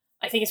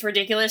I think it's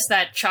ridiculous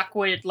that Chuck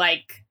would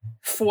like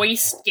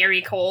foist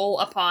Gary Cole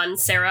upon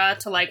Sarah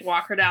to like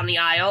walk her down the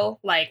aisle.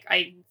 Like,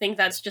 I think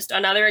that's just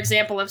another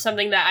example of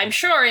something that I'm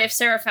sure if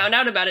Sarah found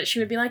out about it, she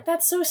would be like,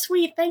 that's so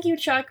sweet. Thank you,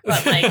 Chuck.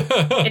 But like,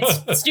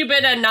 it's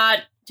stupid and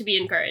not to be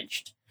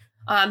encouraged.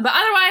 But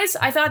otherwise,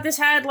 I thought this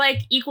had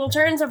like equal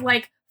turns of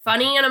like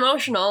funny and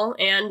emotional,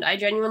 and I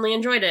genuinely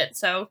enjoyed it.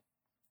 So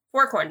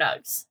 4 corn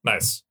dogs.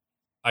 Nice.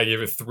 I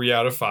gave it 3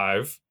 out of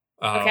 5.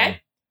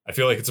 Okay. I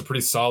feel like it's a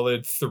pretty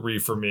solid 3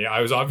 for me.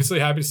 I was obviously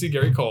happy to see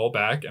Gary Cole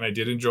back, and I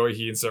did enjoy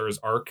he and Sarah's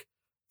arc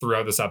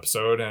throughout this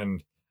episode.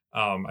 And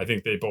I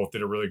think they both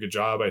did a really good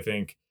job. I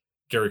think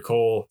Gary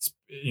Cole,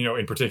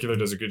 in particular,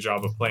 does a good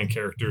job of playing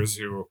characters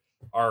who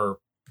are,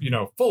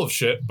 full of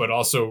shit, but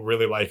also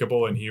really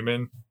likable and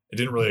human. It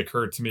didn't really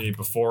occur to me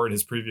before in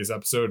his previous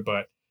episode,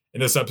 but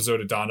in this episode,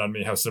 it dawned on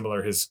me how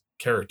similar his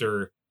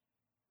character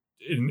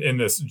in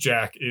this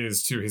Jack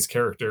is to his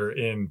character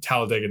in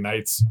Talladega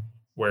Nights,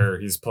 where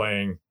he's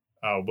playing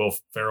Will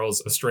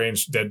Ferrell's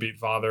estranged deadbeat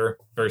father.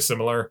 Very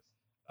similar.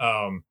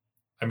 I'm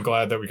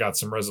glad that we got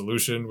some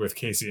resolution with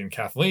Casey and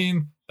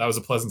Kathleen. That was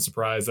a pleasant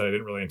surprise that I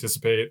didn't really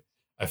anticipate.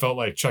 I felt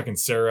like Chuck and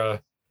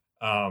Sarah,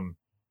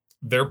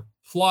 their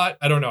plot,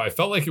 I don't know. I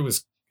felt like it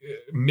was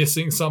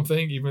missing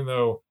something, even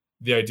though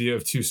the idea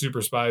of 2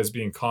 super spies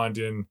being conned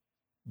in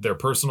their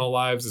personal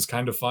lives is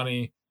kind of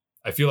funny.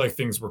 I feel like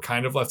things were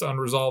kind of left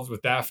unresolved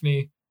with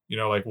Daphne,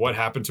 like what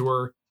happened to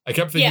her. I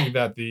kept thinking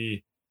that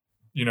the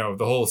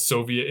whole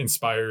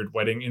Soviet-inspired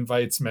wedding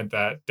invites meant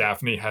that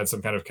Daphne had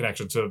some kind of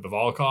connection to the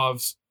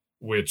Volkovs,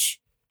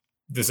 which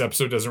this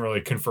episode doesn't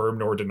really confirm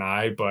nor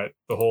deny, but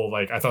the whole,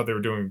 I thought they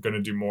were going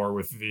to do more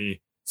with the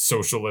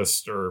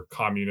socialist or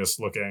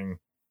communist-looking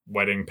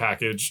wedding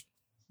package,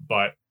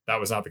 but that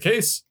was not the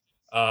case.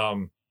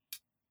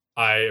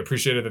 I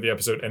appreciated that the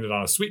episode ended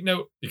on a sweet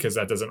note, because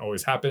that doesn't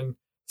always happen.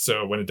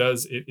 So when it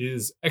does, it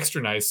is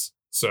extra nice.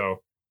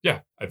 So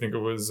yeah, I think it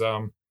was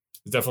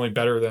definitely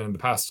better than the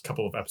past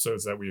couple of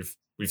episodes that we've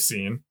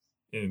seen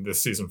in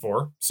this season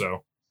 4.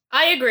 So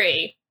I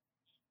agree.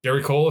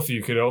 Gary Cole, if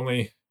you could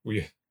only,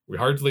 we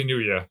hardly knew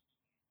you.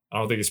 I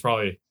don't think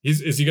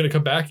is he going to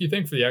come back, you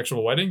think, for the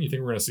actual wedding? You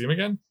think we're going to see him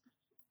again?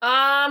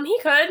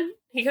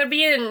 He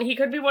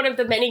could be one of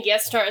the many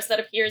guest stars that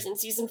appears in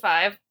season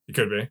 5. He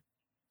could be.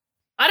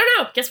 I don't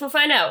know. Guess we'll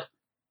find out.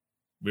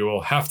 We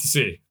will have to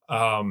see.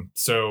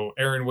 So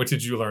Aaron, what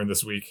did you learn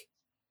this week?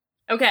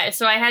 Okay,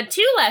 so I had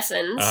 2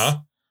 lessons. Uh-huh.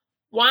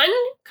 One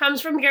comes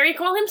from Gary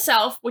Cole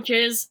himself, which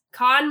is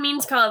con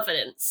means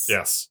confidence.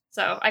 Yes.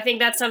 So I think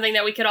that's something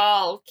that we could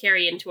all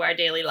carry into our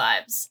daily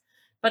lives.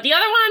 But the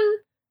other one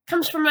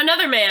comes from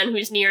another man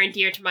who's near and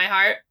dear to my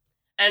heart,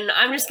 and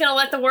I'm just going to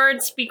let the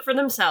words speak for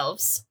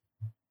themselves.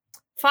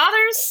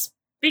 Fathers,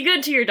 be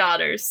good to your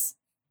daughters.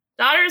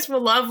 Daughters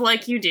will love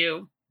like you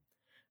do.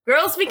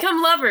 Girls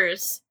become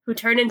lovers who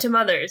turn into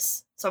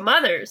mothers. So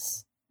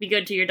mothers, be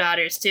good to your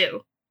daughters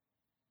too.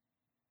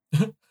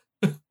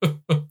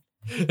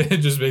 It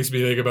just makes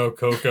me think about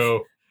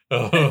Coco.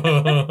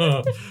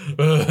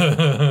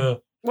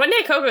 One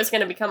day Coco's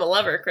going to become a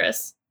lover,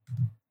 Chris.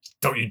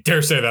 Don't you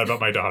dare say that about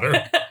my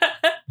daughter.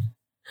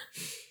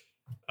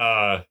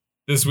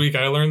 This week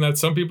I learned that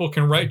some people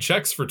can write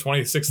checks for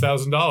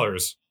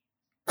 $26,000.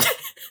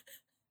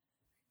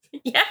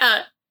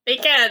 Yeah, they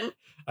can.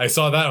 I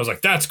saw that. I was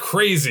like, that's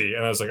crazy.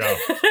 And I was like, oh.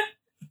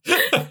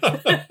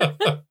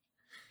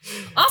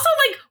 Also,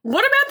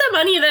 what about the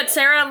money that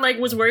Sarah,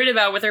 was worried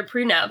about with her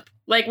prenup?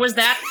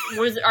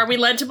 Are we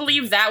led to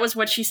believe that was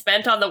what she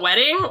spent on the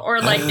wedding?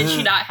 Or, did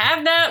she not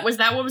have that? Was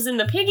that what was in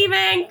the piggy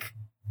bank?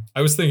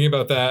 I was thinking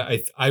about that.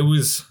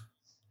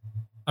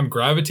 I'm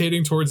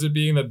gravitating towards it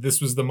being that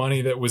this was the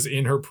money that was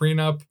in her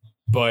prenup,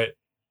 but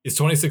is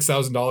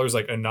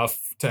 $26,000 enough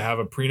to have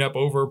a prenup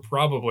over?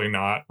 Probably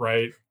not,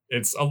 right?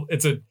 It's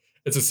a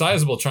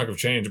sizable chunk of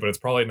change, but it's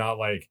probably not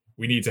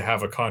we need to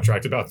have a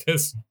contract about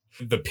this.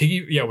 Was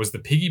the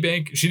piggy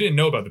bank? She didn't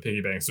know about the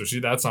piggy bank, so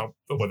that's not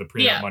what the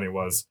prenup money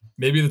was.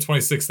 Maybe the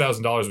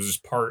 $26,000 was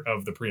just part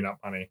of the prenup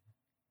money.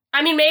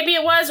 I mean, maybe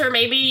it was, or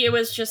maybe it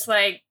was just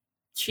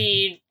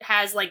she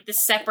has this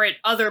separate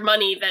other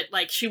money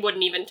that she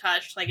wouldn't even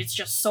touch. It's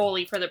just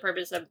solely for the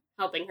purpose of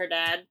helping her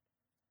dad.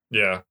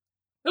 Yeah.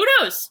 Who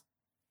knows?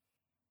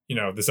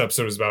 This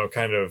episode is about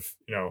kind of,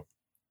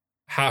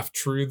 half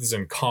truths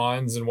and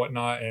cons and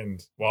whatnot.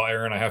 And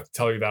Aaron, I have to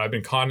tell you that I've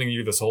been conning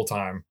you this whole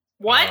time.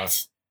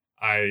 What?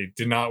 I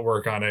did not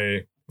work on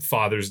a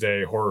Father's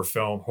Day horror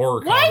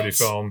comedy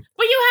film.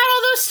 But you had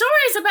all those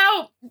stories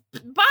about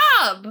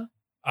Bob.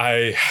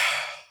 I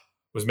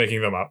was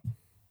making them up.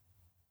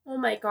 Oh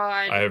my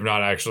God. I have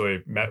not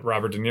actually met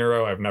Robert De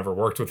Niro. I've never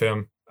worked with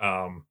him.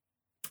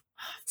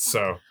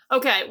 So.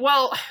 Okay,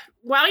 well,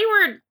 while you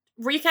were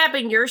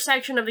recapping your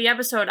section of the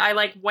episode, I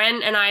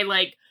went and I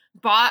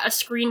bought a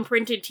screen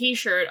printed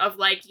t-shirt of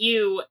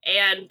you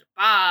and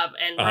Bob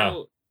and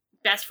wrote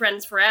best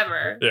friends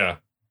forever. Yeah.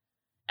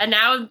 And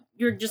now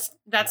you're just,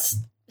 that's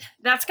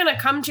going to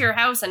come to your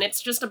house and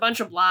it's just a bunch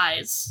of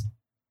lies.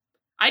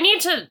 I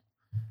need to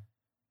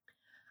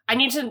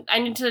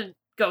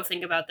go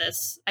think about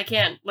this. I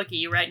can't look at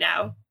you right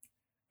now.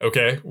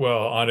 Okay,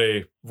 well, on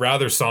a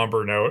rather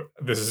somber note,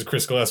 this is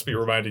Chris Gillespie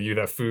reminding you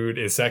that food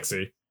is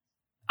sexy.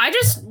 I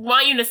just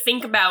want you to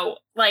think about,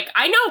 like,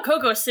 I know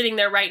Coco's sitting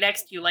there right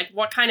next to you. Like,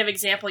 what kind of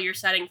example you're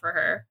setting for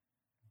her?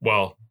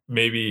 Well,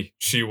 maybe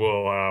she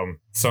will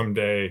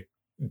someday,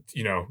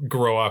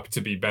 grow up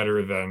to be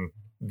better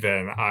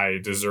than I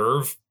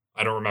deserve.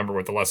 I don't remember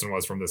what the lesson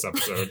was from this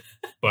episode,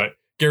 but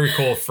Gary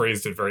Cole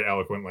phrased it very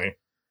eloquently.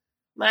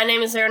 My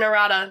name is Aaron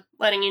Arata,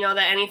 letting you know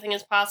that anything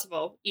is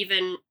possible,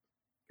 even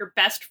your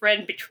best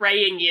friend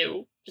betraying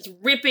you, just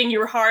ripping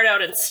your heart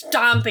out and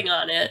stomping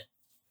on it.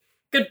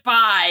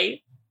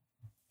 Goodbye.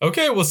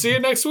 Okay, we'll see you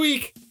next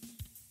week.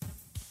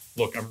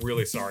 Look, I'm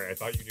really sorry. I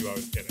thought you knew I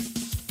was kidding.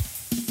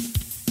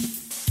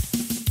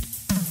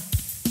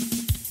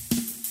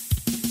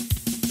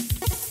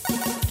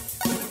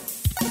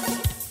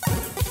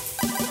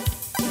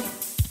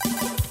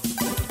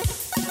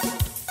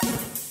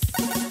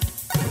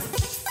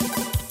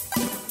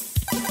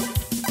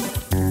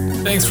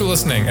 Thanks for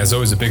listening. As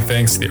always, a big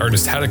thanks to the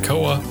artist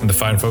Hatakoa and the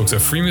fine folks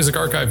at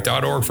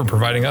freemusicarchive.org for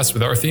providing us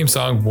with our theme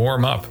song,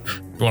 Warm Up. If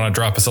you want to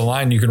drop us a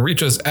line, you can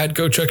reach us at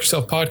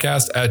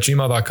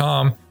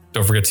gocheckyourselfpodcast@gmail.com.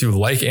 Don't forget to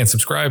like and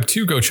subscribe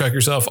to Go Check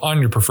Yourself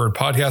on your preferred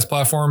podcast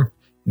platform.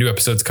 New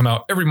episodes come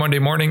out every Monday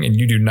morning, and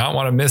you do not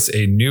want to miss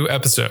a new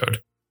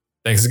episode.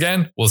 Thanks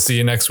again. We'll see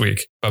you next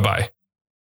week. Bye-bye.